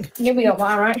drink. Give me a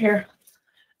wine right here.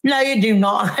 No, you do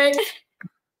not.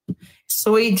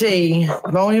 Sweet tea.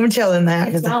 Don't even tell him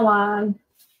that. It's not wine.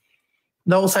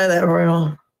 Don't say that,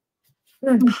 real.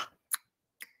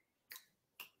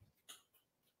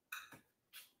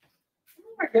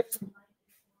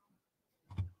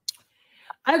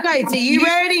 Okay, so you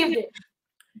ready?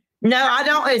 No, I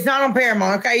don't. It's not on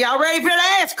Paramount. Okay, y'all ready for the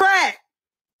ass crack?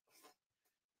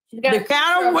 The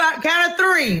count of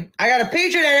three. I got a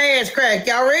picture of that ass crack.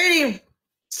 Y'all ready?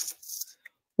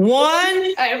 1.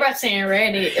 Oh, everybody's saying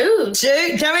ready. Ooh.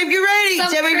 2. Tell me if you're ready.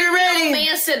 Tell me if you're ready.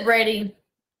 Man said ready.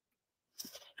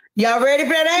 Y'all ready for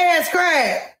that ass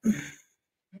crack?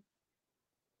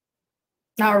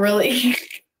 Not really.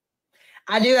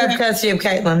 I do have custody of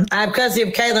Caitlin. I have custody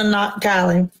of Caitlin, not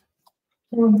Kylie.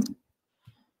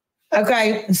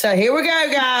 Okay, so here we go,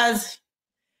 guys.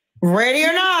 Ready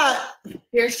or not?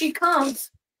 Here she comes.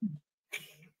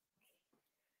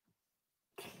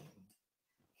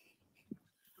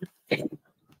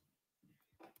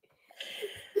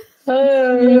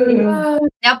 Now,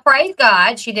 praise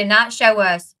God, she did not show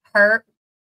us her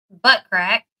butt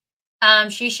crack.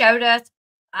 She showed us,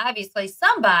 obviously,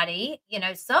 somebody's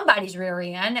rear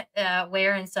end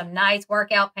wearing some nice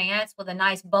workout pants with a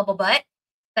nice bubble butt.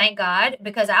 Thank God,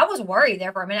 because I was worried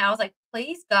there for a minute. I was like,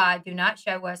 please, God, do not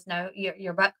show us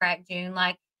your butt crack, June.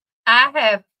 Like, I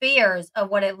have fears of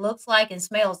what it looks like and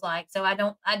smells like. So I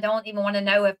don't even want to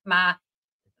know if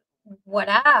what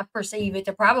I perceive it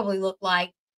to probably look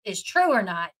like is true or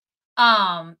not.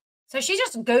 So she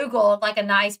just Googled like a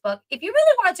nice book. If you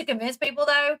really wanted to convince people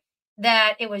though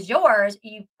that it was yours,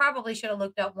 you probably should have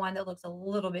looked up one that looks a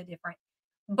little bit different.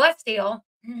 But still,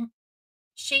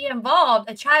 she involved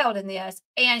a child in this,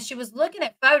 and she was looking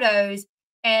at photos.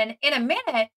 And in a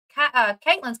minute,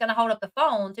 Caitlin's going to hold up the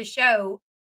phone to show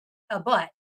a butt,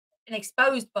 an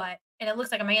exposed butt, and it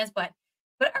looks like a man's butt.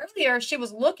 But earlier, she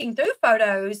was looking through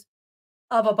photos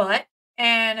of a butt,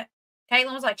 and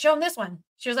Caitlin was like, show him this one.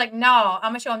 She was like, no, I'm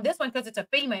gonna show him this one because it's a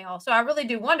female. So I really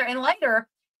do wonder. And later,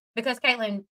 because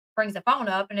Caitlin brings the phone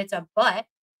up and it's a butt,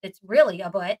 it's really a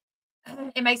butt,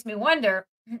 it makes me wonder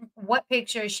what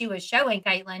pictures she was showing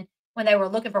Caitlin when they were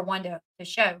looking for one to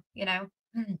show, you know.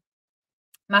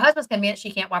 My husband's convinced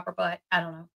she can't wipe her butt. I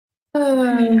don't know.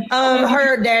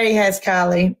 Her daddy has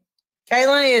Kylie.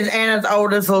 Caitlin is Anna's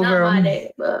oldest little girl. Not my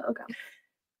daddy, but okay.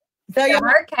 So I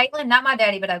heard Caitlin, not my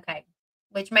daddy, but okay.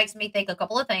 Which makes me think a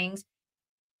couple of things.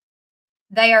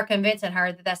 They are convincing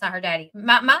her that that's not her daddy.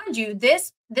 Mind you,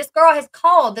 this girl has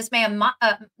called this man,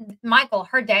 Michael,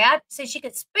 her dad, said she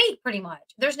could speak pretty much.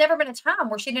 There's never been a time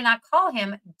where she did not call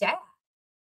him dad.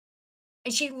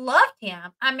 And she loved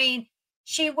him. I mean,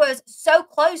 she was so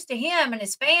close to him and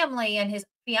his family and his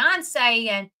fiance.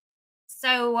 And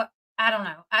so, I don't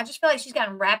know. I just feel like she's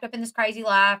gotten wrapped up in this crazy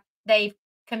life. They've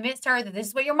convinced her that this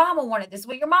is what your mama wanted. This is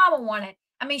what your mama wanted.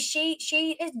 I mean,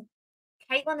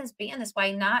 Caitlin is being this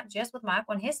way, not just with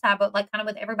Michael on his side, but like kind of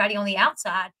with everybody on the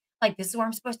outside. Like, this is where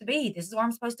I'm supposed to be. This is where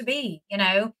I'm supposed to be, you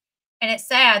know? And it's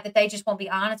sad that they just won't be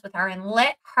honest with her and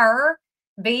let her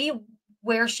be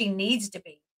where she needs to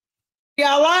be.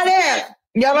 Y'all like that?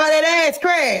 Y'all like that ass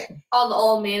crack? All the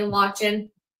old men watching.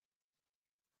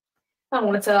 I don't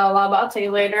want to tell a lot, but I'll tell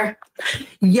you later.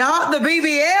 Y'all, the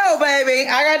BBL, baby.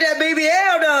 I got that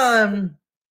BBL done.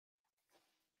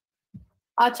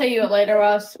 I'll tell you it later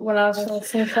when I was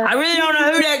listening to I really don't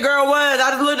know who that girl was.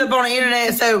 I just looked up on the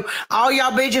internet. So all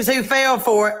y'all bitches who fell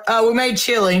for it, we made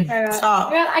chili.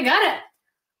 Stop. I got it.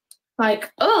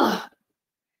 Like, ugh.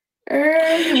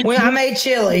 Well, I made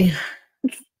chili.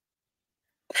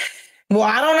 Well,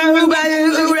 I don't know who that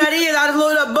is. I just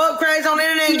looked up butt cracks on the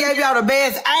internet and gave y'all the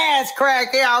best ass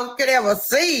crack y'all could ever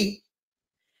see.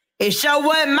 It sure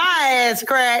wasn't my ass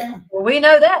crack. Well, we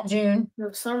know that, June.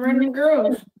 There's some random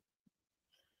girls.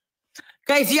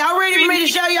 Okay, so y'all ready for me to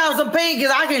show y'all some pink?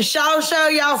 Because I can show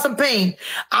y'all some pink.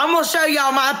 I'm going to show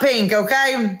y'all my pink,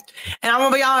 okay? And I'm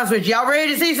going to be honest with you. Y'all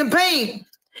ready to see some pink?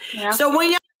 Yeah. So when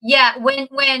y'all... Yeah, when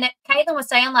Caitlin was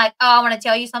saying like, oh, I want to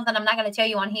tell you something I'm not going to tell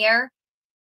you on here.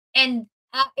 And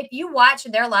if you watch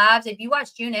their lives, if you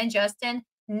watch June and Justin,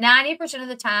 90% of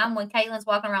the time when Caitlin's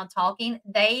walking around talking,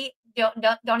 they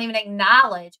don't even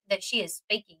acknowledge that she is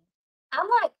speaking. I'm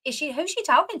like, who's she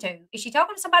talking to? Is she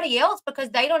talking to somebody else? Because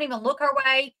they don't even look her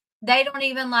way. They don't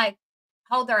even like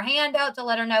hold their hand up to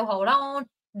let her know, hold on.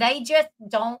 They just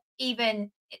don't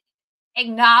even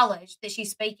acknowledge that she's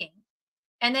speaking.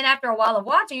 And then after a while of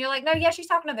watching, you're like, no, yeah, she's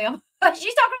talking to them.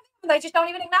 She's talking to them. They just don't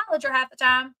even acknowledge her half the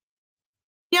time.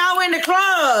 Y'all in the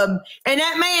club and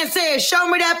that man says, show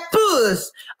me that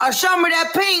puss or show me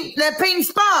that pink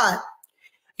spot.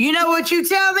 You know what you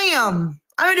tell them?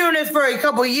 I've been doing this for a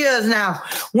couple of years now.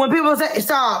 When people say,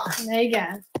 stop. There you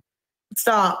go.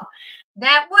 Stop.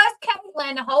 That was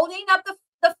Caitlin holding up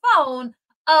the phone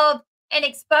of an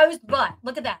exposed butt.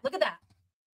 Look at that. Look at that.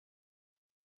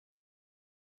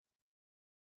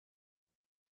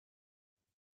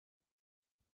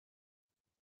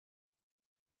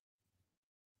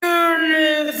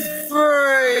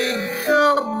 For a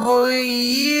couple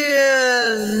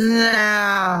years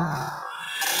now.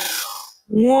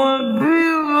 When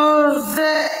people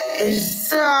say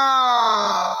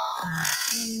stop.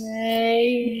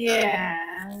 Yeah.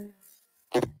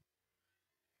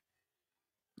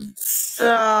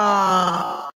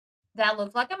 Stop. That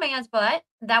looked like a man's butt.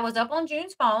 That was up on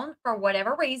June's phone for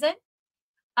whatever reason.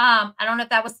 I don't know if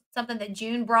that was something that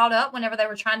June brought up whenever they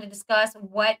were trying to discuss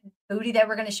what booty they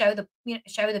were going to show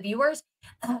the viewers.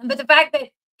 But the fact that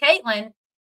Caitlin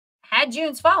had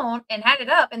June's phone and had it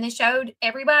up and then showed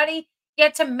everybody, yeah,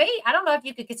 to me, I don't know if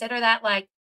you could consider that like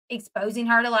exposing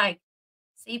her to like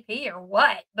CP or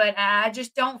what, but I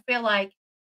just don't feel like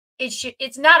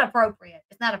it's not appropriate.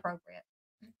 It's not appropriate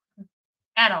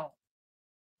at all.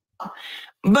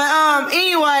 But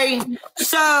anyway,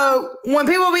 so when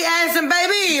people be asking,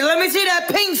 baby, let me see that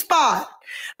pink spot.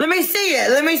 Let me see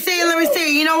it. Let me see it. Let me see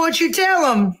it. You know what you tell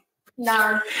them?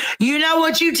 No. You know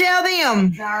what you tell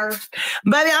them? No.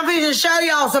 Baby, I'm going to show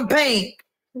y'all some pink.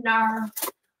 No.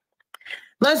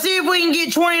 Let's see if we can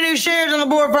get 20 new shares on the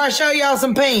board before I show y'all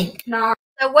some pink. No.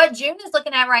 So what June is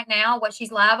looking at right now, what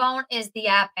she's live on, is the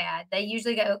iPad. They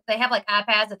usually they have like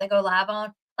iPads that they go live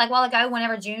on. Like a while ago,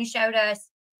 whenever June showed us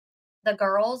the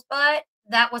girls' butt,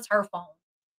 that was her phone.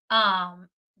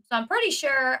 So I'm pretty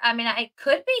sure, I mean, it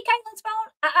could be Caitlin's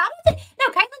phone. I don't think, no,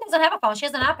 Caitlin doesn't have a phone. She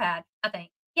has an iPad, I think.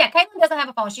 Yeah, Caitlin doesn't have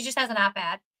a phone. She just has an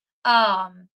iPad.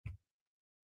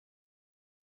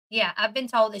 Yeah, I've been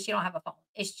told that she don't have a phone.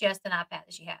 It's just an iPad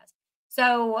that she has.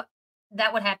 So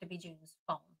that would have to be June's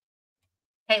phone.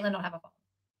 Caitlin don't have a phone.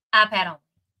 iPad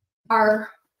only.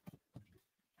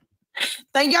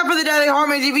 Thank y'all for the daily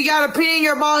harmonies. If you got a pin in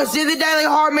your box, do the daily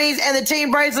harmonies and the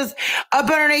team bracelets up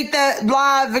underneath the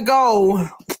live goal.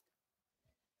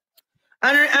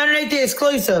 Underneath the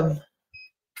exclusive.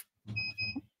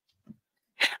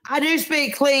 I do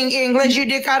speak clean English. You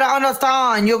do gotta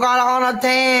understand. You gotta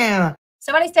understand.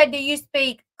 Somebody said, do you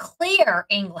speak clear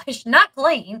English? Not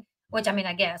clean, which I mean,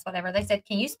 I guess, whatever. They said,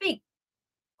 can you speak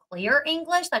clear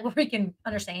English? Like where we can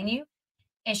understand you?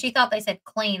 And she thought they said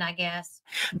clean, I guess.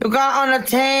 You gotta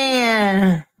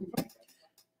understand.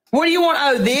 What do you want?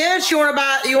 Oh, this? You wanna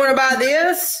buy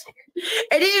this?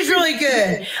 It is really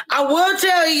good. I will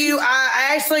tell you,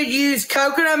 I actually use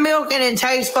coconut milk and it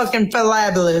tastes fucking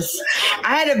fabulous.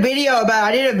 I had a video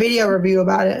about it. I did a video review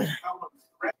about it.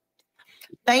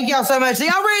 Thank y'all so much. So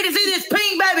y'all ready to see this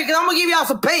pink, baby? Because I'm going to give y'all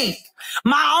some pink.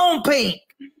 My own pink.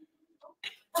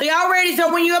 So y'all ready?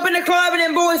 So when you up in the club and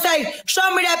then boys say,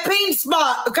 show me that pink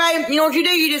spot, okay? You know what you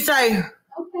do? You just say,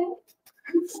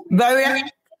 okay.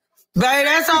 Baby,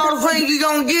 that's all the pink you're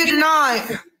going to get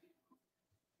tonight.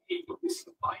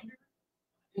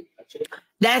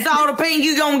 That's all the pink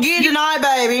you gonna get tonight,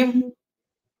 baby.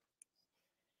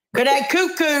 Cause that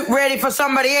cuckoo ready for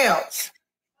somebody else.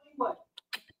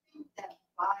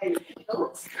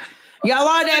 Y'all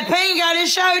like that pink I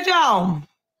just showed y'all?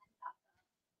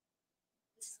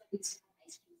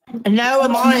 No,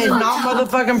 Alana is not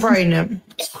motherfucking pregnant.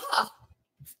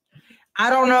 I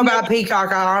don't know about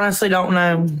Peacock. I honestly don't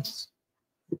know.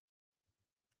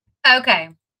 Okay.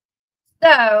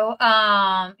 So,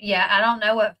 yeah, I don't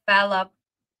know what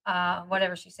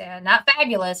whatever she said. Not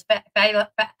fabulous. Fabulous.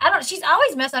 I don't. She's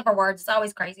always messing up her words. It's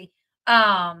always crazy.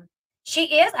 She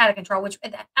is out of control. Which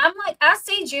I'm like, I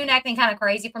see June acting kind of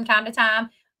crazy from time to time,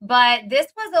 but this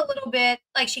was a little bit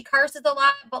like she curses a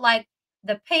lot. But like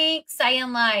the pink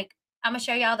saying like, I'm gonna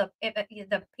show y'all the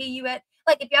PUS.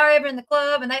 Like if y'all are ever in the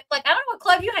club and they like, I don't know what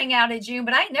club you hang out at, June,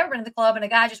 but I ain't never been in the club and a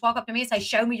guy just walk up to me and say,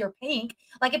 show me your pink.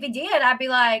 Like if he did, I'd be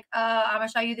like, I'm gonna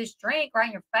show you this drink right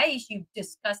in your face, you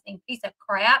disgusting piece of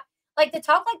crap. Like to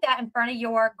talk like that in front of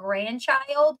your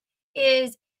grandchild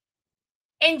is,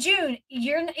 and June,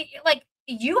 you're like,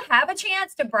 you have a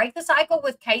chance to break the cycle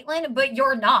with Caitlin, but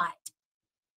you're not.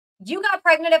 You got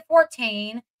pregnant at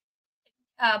 14.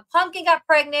 Pumpkin got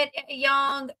pregnant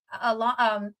young.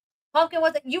 Pumpkin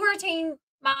you were a teen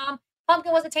mom.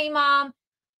 Pumpkin was a teen mom.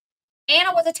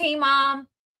 Anna was a teen mom.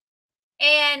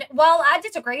 And while I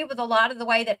disagree with a lot of the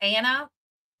way that Anna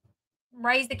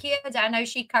raised the kids, I know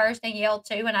she cursed and yelled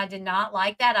too, and I did not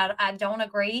like that. I don't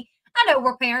agree. I know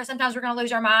we're parents. Sometimes we're going to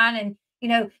lose our mind and, you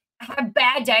know, have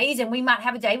bad days, and we might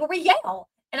have a day where we yell.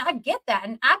 And I get that,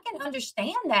 and I can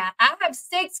understand that. I have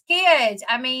 6 kids.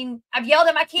 I mean, I've yelled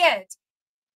at my kids.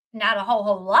 Not a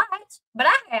whole lot, but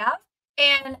I have.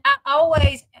 And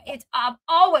I've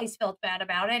always felt bad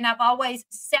about it. And I've always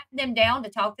sat them down to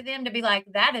talk to them to be like,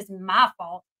 that is my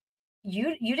fault.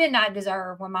 You did not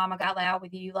deserve when mama got loud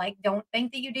with you. Like, don't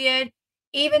think that you did.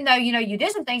 Even though, you know, you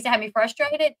did some things that had me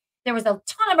frustrated. There was a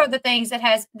ton of other things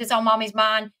that's on mommy's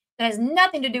mind that has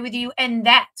nothing to do with you. And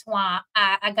that's why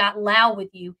I got loud with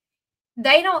you.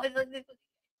 They don't.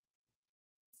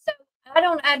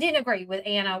 I didn't agree with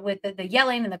Anna with the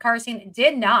yelling and the cursing. It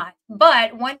did not.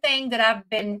 But one thing that I've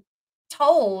been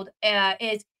told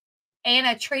is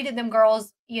Anna treated them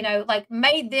girls, you know, like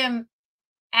made them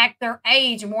act their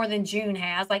age more than June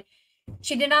has. Like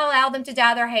she did not allow them to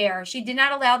dye their hair. She did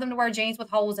not allow them to wear jeans with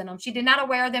holes in them. She did not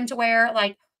allow them to wear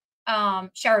like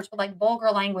shirts with like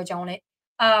vulgar language on it.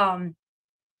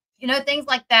 You know, things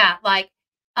like that. Like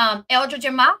Eldridge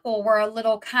and Michael were a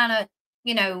little kind of,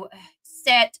 you know,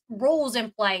 set rules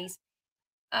in place,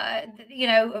 you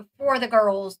know, for the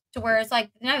girls to where it's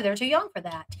like, no, they're too young for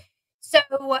that. So,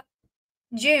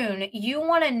 June, you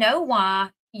want to know why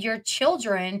your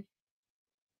children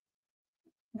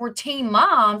were teen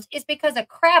moms? It's because of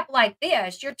crap like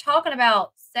this. You're talking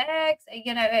about sex,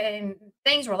 you know, and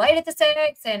things related to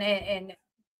sex and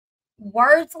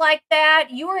words like that,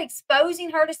 you are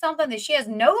exposing her to something that she has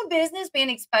no business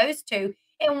being exposed to.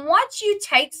 And once you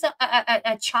take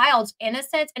a child's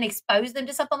innocence and expose them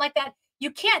to something like that,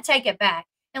 you can't take it back.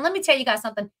 And let me tell you guys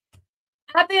something.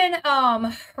 I've been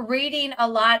reading a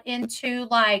lot into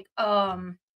like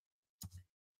how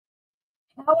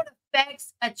it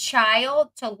affects a child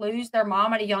to lose their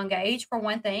mom at a young age. For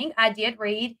one thing, I did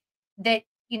read that,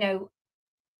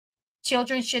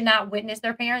 children should not witness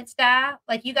their parents die.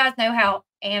 Like, you guys know how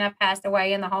Anna passed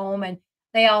away in the home and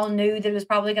they all knew that it was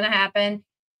probably going to happen.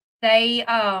 They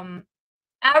I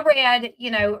read,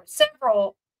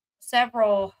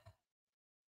 several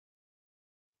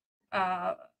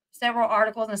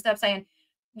articles and stuff saying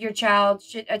a child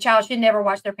should never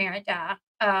watch their parent die.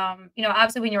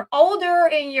 Obviously when you're older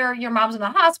and your mom's in the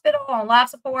hospital on life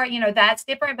support, that's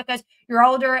different because you're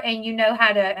older and you know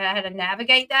how to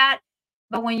navigate that.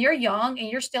 But when you're young and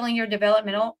you're still in your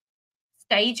developmental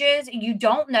stages, you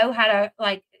don't know how to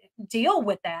like deal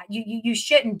with that. You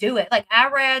shouldn't do it. Like,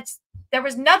 there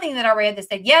was nothing that I read that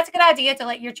said, yeah, it's a good idea to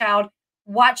let your child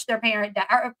watch their parent die,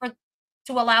 or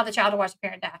to allow the child to watch the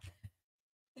parent die.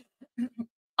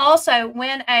 Also,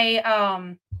 when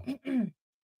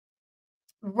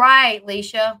right,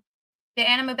 Leisha, did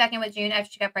Anna move back in with June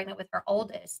after she got pregnant with her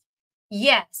oldest?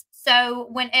 Yes. So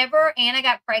whenever Anna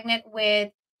got pregnant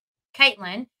with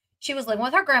Caitlin, she was living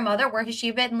with her grandmother, where she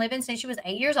had been living since she was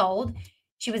 8 years old.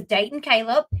 She was dating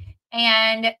Caleb,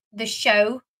 and the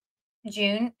show,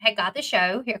 June had got the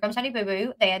show, Here Comes Honey Boo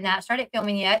Boo. They had not started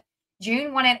filming yet.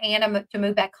 June wanted Anna to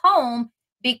move back home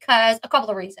because a couple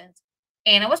of reasons.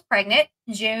 Anna was pregnant.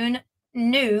 June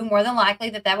knew more than likely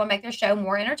that would make their show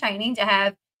more entertaining, to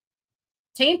have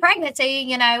teen pregnancy,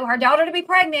 her daughter to be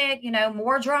pregnant,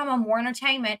 more drama, more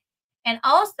entertainment. And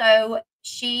also,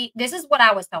 this is what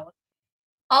I was told.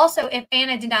 Also, if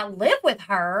Anna did not live with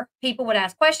her, people would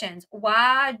ask questions.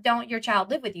 Why don't your child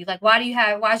live with you? Like, why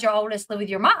is your oldest live with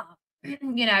your mom?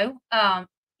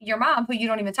 Your mom, who you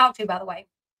don't even talk to, by the way.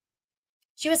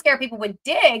 She was scared people would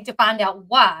dig to find out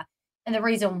why. And the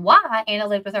reason why Anna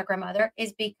lived with her grandmother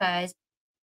is because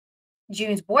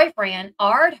June's boyfriend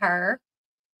R'd her,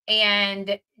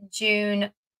 and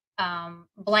June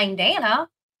blamed Anna,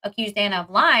 accused Anna of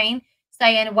lying,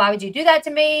 saying, why would you do that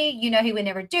to me? He would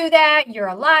never do that. You're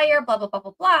a liar, blah, blah, blah,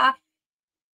 blah, blah.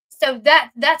 So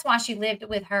that's why she lived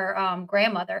with her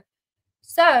grandmother.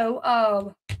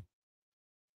 So,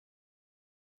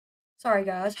 sorry,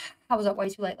 guys. I was up way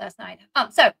too late last night.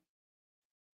 So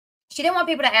she didn't want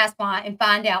people to ask why and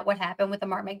find out what happened with the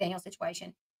Mark McDaniel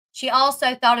situation. She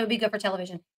also thought it would be good for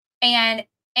television. And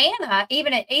Anna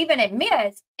even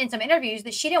admits in some interviews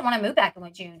that she didn't want to move back in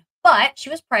with June, but she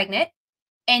was pregnant.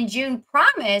 And June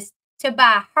promised to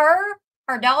buy her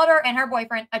daughter, and her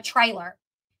boyfriend a trailer.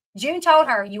 June told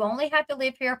her, you only have to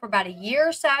live here for about a year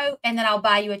or so, and then I'll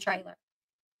buy you a trailer.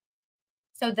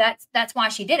 So that's why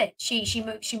she did it. She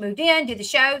moved in, did the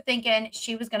show, thinking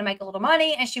she was going to make a little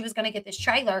money and she was going to get this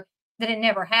trailer. That it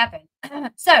never happened.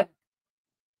 So,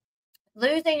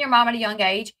 losing your mom at a young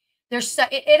age,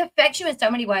 it affects you in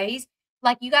so many ways.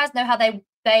 Like, you guys know how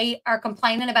they are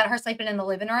complaining about her sleeping in the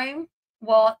living room.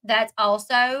 Well, that's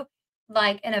also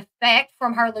like an effect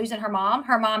from her losing her mom.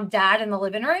 Her mom died in the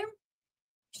living room.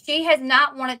 She has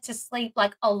not wanted to sleep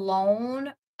like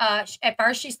alone. At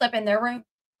first, she slept in their room,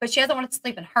 but she hasn't wanted to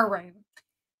sleep in her room.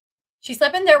 She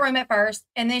slept in their room at first,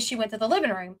 and then she went to the living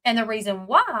room. And the reason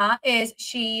why is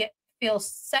she feels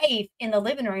safe in the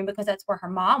living room because that's where her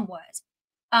mom was.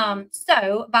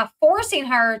 So by forcing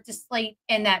her to sleep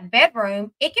in that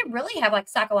bedroom, it can really have like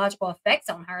psychological effects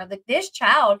on her. Like, this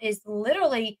child is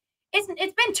literally, it's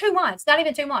been 2 months, not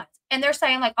even 2 months. And they're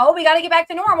saying like, oh, we got to get back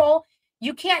to normal.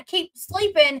 You can't keep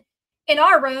sleeping in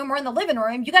our room or in the living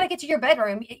room. You got to get to your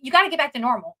bedroom. You got to get back to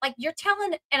normal. Like, you're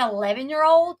telling an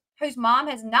 11-year-old whose mom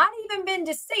has not even been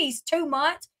deceased 2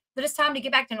 months that it's time to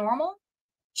get back to normal.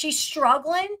 She's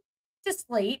struggling to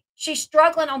sleep. She's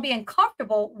struggling on being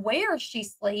comfortable where she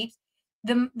sleeps.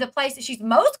 The place that she's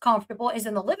most comfortable is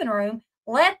in the living room.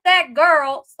 Let that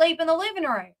girl sleep in the living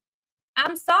room.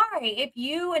 I'm sorry. If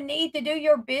you need to do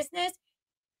your business,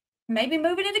 maybe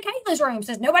move it into Caitlin's room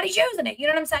since nobody's using it. You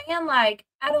know what I'm saying? Like,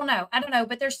 I don't know.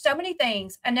 But there's so many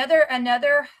things. Another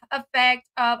effect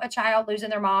of a child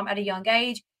losing their mom at a young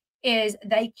age is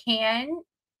they can,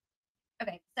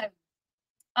 so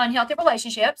unhealthy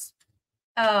relationships.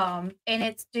 And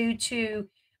it's due to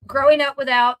growing up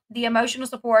without the emotional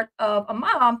support of a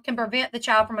mom can prevent the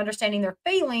child from understanding their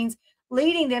feelings,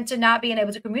 leading them to not being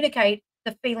able to communicate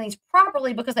the feelings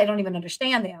properly because they don't even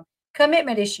understand them.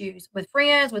 Commitment issues with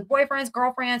friends, with boyfriends,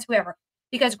 girlfriends, whoever.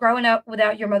 Because growing up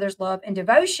without your mother's love and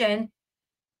devotion,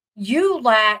 you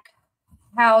lack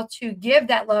how to give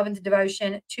that love and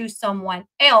devotion to someone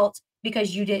else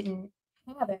because you didn't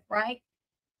have it, right?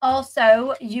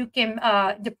 Also, you can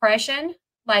depression,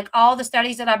 like all the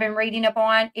studies that I've been reading up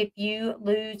on, if you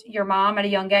lose your mom at a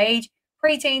young age,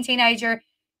 preteen, teenager,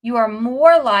 you are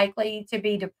more likely to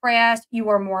be depressed. You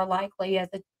are more likely as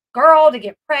a girl to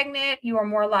get pregnant. You are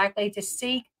more likely to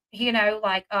seek,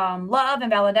 like love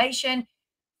and validation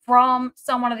from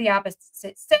someone of the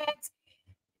opposite sex.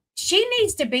 She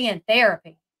needs to be in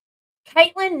therapy.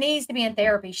 Caitlin needs to be in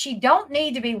therapy. She don't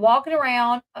need to be walking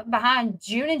around behind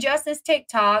June and Justin's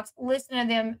TikToks, listening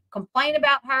to them complain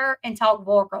about her and talk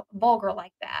vulgar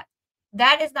like that.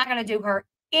 That is not going to do her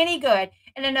any good.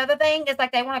 And another thing is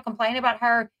like they want to complain about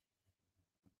her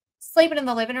sleeping in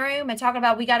the living room and talking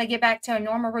about we got to get back to a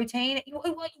normal routine.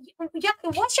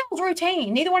 What's y'all's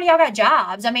routine? Neither one of y'all got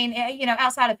jobs. I mean,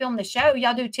 outside of filming the show,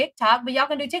 y'all do TikTok, but y'all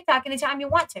can do TikTok anytime you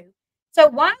want to. So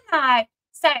why not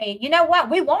say, you know what?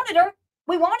 We wanted her.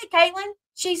 We wanted Caitlin.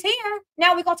 She's here.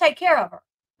 Now we're going to take care of her.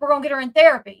 We're going to get her in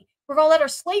therapy. We're going to let her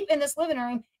sleep in this living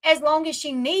room as long as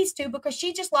she needs to because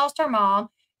she just lost her mom.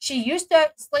 She used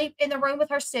to sleep in the room with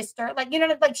her sister. Like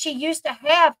she used to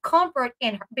have comfort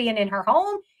in her, being in her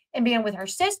home and being with her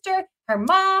sister, her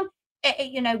mom,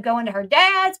 going to her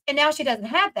dad's. And now she doesn't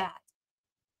have that.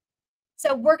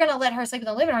 So we're going to let her sleep in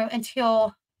the living room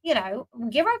until, give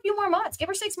her a few more months, give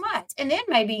her 6 months. And then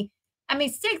maybe,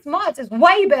 6 months is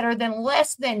way better than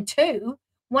less than 2,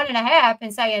 1.5,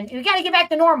 and saying, we got to get back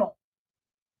to normal.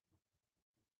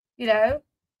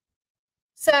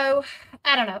 So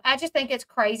I don't know. I just think it's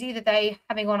crazy that they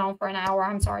have been going on for an hour.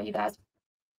 I'm sorry, you guys.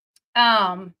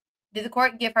 Did the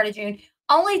court give her to June?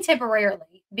 Only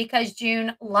temporarily, because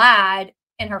June lied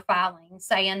in her filing,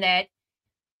 saying that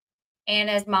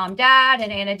Anna's mom died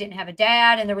and Anna didn't have a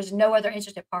dad and there was no other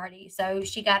interested party. So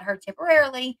she got her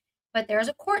temporarily, but there's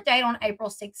a court date on April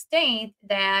 16th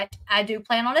that I do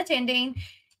plan on attending,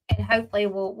 and hopefully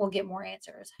we'll get more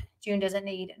answers. June doesn't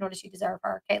need, nor does she deserve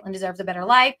her. Caitlin deserves a better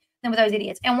life than with those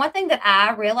idiots. And one thing that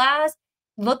I realized,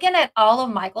 looking at all of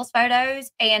Michael's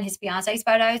photos and his fiance's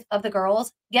photos of the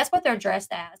girls, guess what they're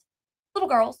dressed as? Little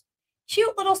girls.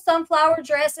 Cute little sunflower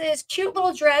dresses, cute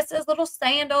little dresses, little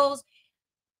sandals.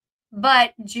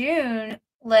 But June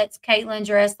lets Caitlin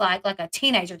dress like a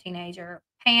teenager,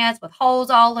 pants with holes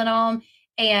all in them,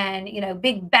 and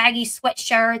big baggy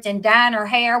sweatshirts and dyeing her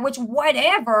hair, which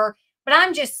whatever. But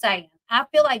I'm just saying, I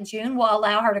feel like June will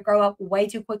allow her to grow up way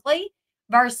too quickly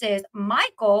versus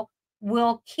Michael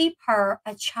will keep her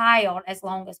a child as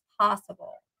long as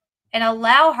possible and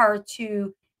allow her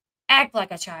to act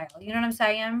like a child. You know what I'm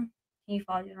saying? Can you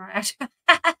follow your reaction?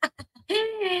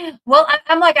 Well,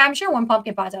 I'm sure when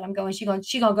Pumpkin finds out I'm going, she's gonna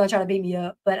go try to beat me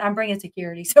up, but I'm bringing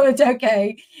security, so it's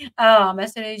okay.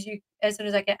 As soon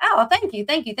as I can. Oh, thank you.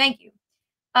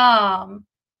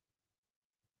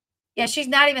 Yeah, she's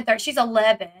not even 30. She's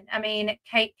 11.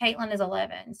 Caitlin is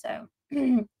 11. So,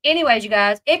 anyways, you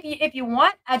guys, if you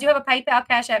want, I do have a PayPal,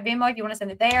 Cash App, Venmo. If you want to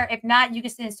send it there, if not, you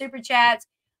can send super chats.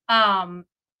 Doesn't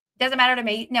matter to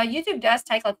me. Now, YouTube does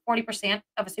take like 40%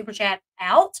 of a super chat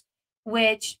out,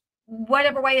 which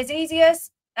whatever way is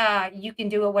easiest, you can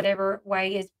do it whatever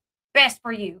way is best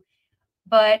for you.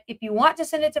 But if you want to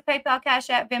send it to PayPal, Cash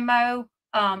App, Venmo,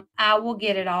 I will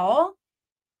get it all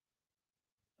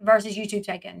versus YouTube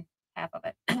taking half of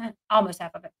it, almost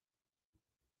half of it.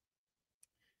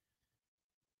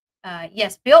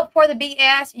 Yes, built for the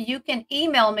BS. You can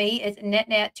email me. It's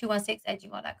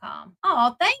netnet216@gmail.com.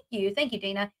 Oh, thank you,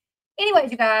 Dina.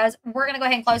 Anyways, you guys, we're going to go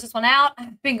ahead and close this one out.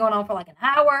 I've been going on for like an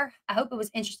hour. I hope it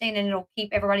was interesting and it'll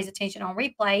keep everybody's attention on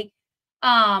replay.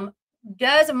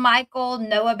 Does Michael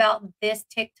know about this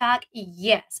TikTok?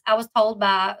 Yes. I was told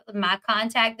by my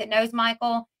contact that knows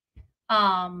Michael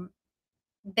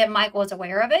that Michael is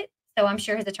aware of it. So I'm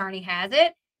sure his attorney has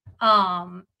it.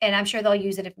 And I'm sure they'll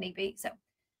use it if need be. So,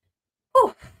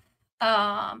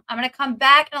 I'm going to come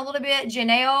back in a little bit.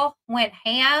 Janelle went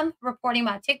ham reporting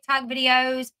my TikTok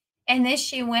videos. And then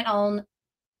she went on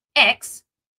X,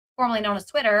 formerly known as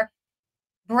Twitter,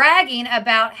 bragging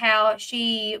about how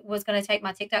she was going to take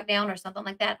my TikTok down or something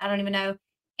like that. I don't even know.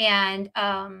 And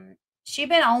she's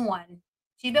been on one.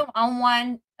 She's been on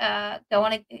one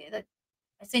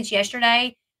since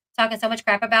yesterday, talking so much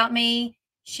crap about me.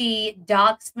 She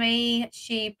doxed me.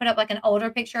 She put up like an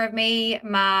older picture of me,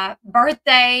 my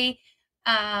birthday.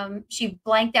 She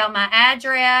blanked out my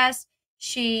address.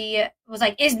 She was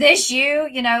like, "Is this you?"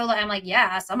 I'm like,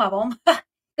 "Yeah, some of them." It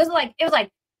was like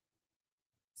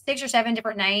 6 or 7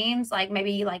 different names. Like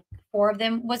maybe like 4 of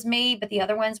them was me, but the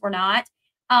other ones were not.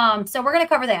 So we're gonna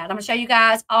cover that. I'm gonna show you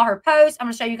guys all her posts. I'm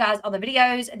gonna show you guys all the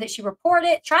videos that she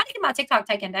reported, trying to get my TikTok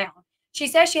taken down. She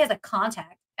says she has a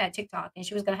contact at TikTok and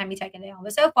she was going to have me taken down.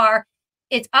 But so far,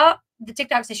 it's up. The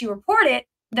TikToks that she reported,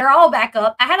 they're all back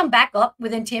up. I had them back up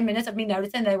within 10 minutes of me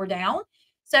noticing they were down.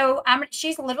 So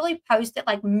she's literally posted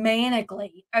like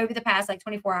manically over the past like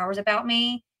 24 hours about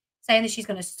me, saying that she's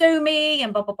going to sue me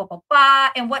and blah, blah, blah, blah, blah.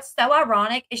 And what's so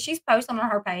ironic is she's posting on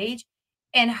her page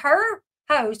and her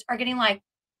posts are getting like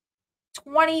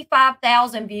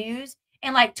 25,000 views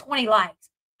and like 20 likes.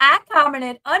 I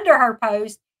commented under her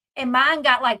post and mine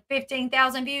got like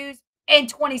 15,000 views and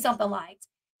 20 something likes.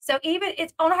 So even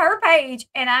it's on her page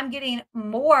and I'm getting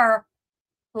more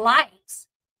likes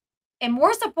and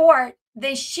more support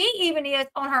than she even is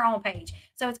on her own page.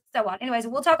 So it's so odd. Anyways,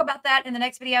 we'll talk about that in the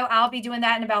next video. I'll be doing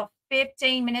that in about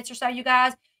 15 minutes or so, you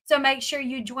guys. So make sure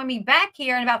you join me back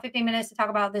here in about 15 minutes to talk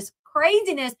about this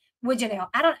craziness with Janelle.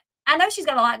 I know she's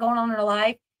got a lot going on in her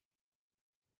life.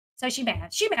 So she's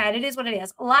mad. She's mad. It is what it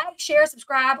is. Like, share,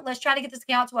 subscribe. Let's try to get this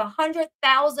account to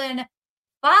 100,000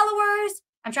 followers.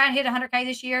 I'm trying to hit 100K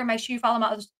this year. Make sure you follow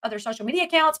my other social media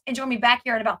accounts and join me back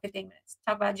here in about 15 minutes.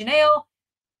 Talk about Janelle.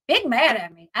 Big mad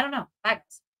at me. I don't know. Bye,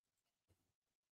 guys.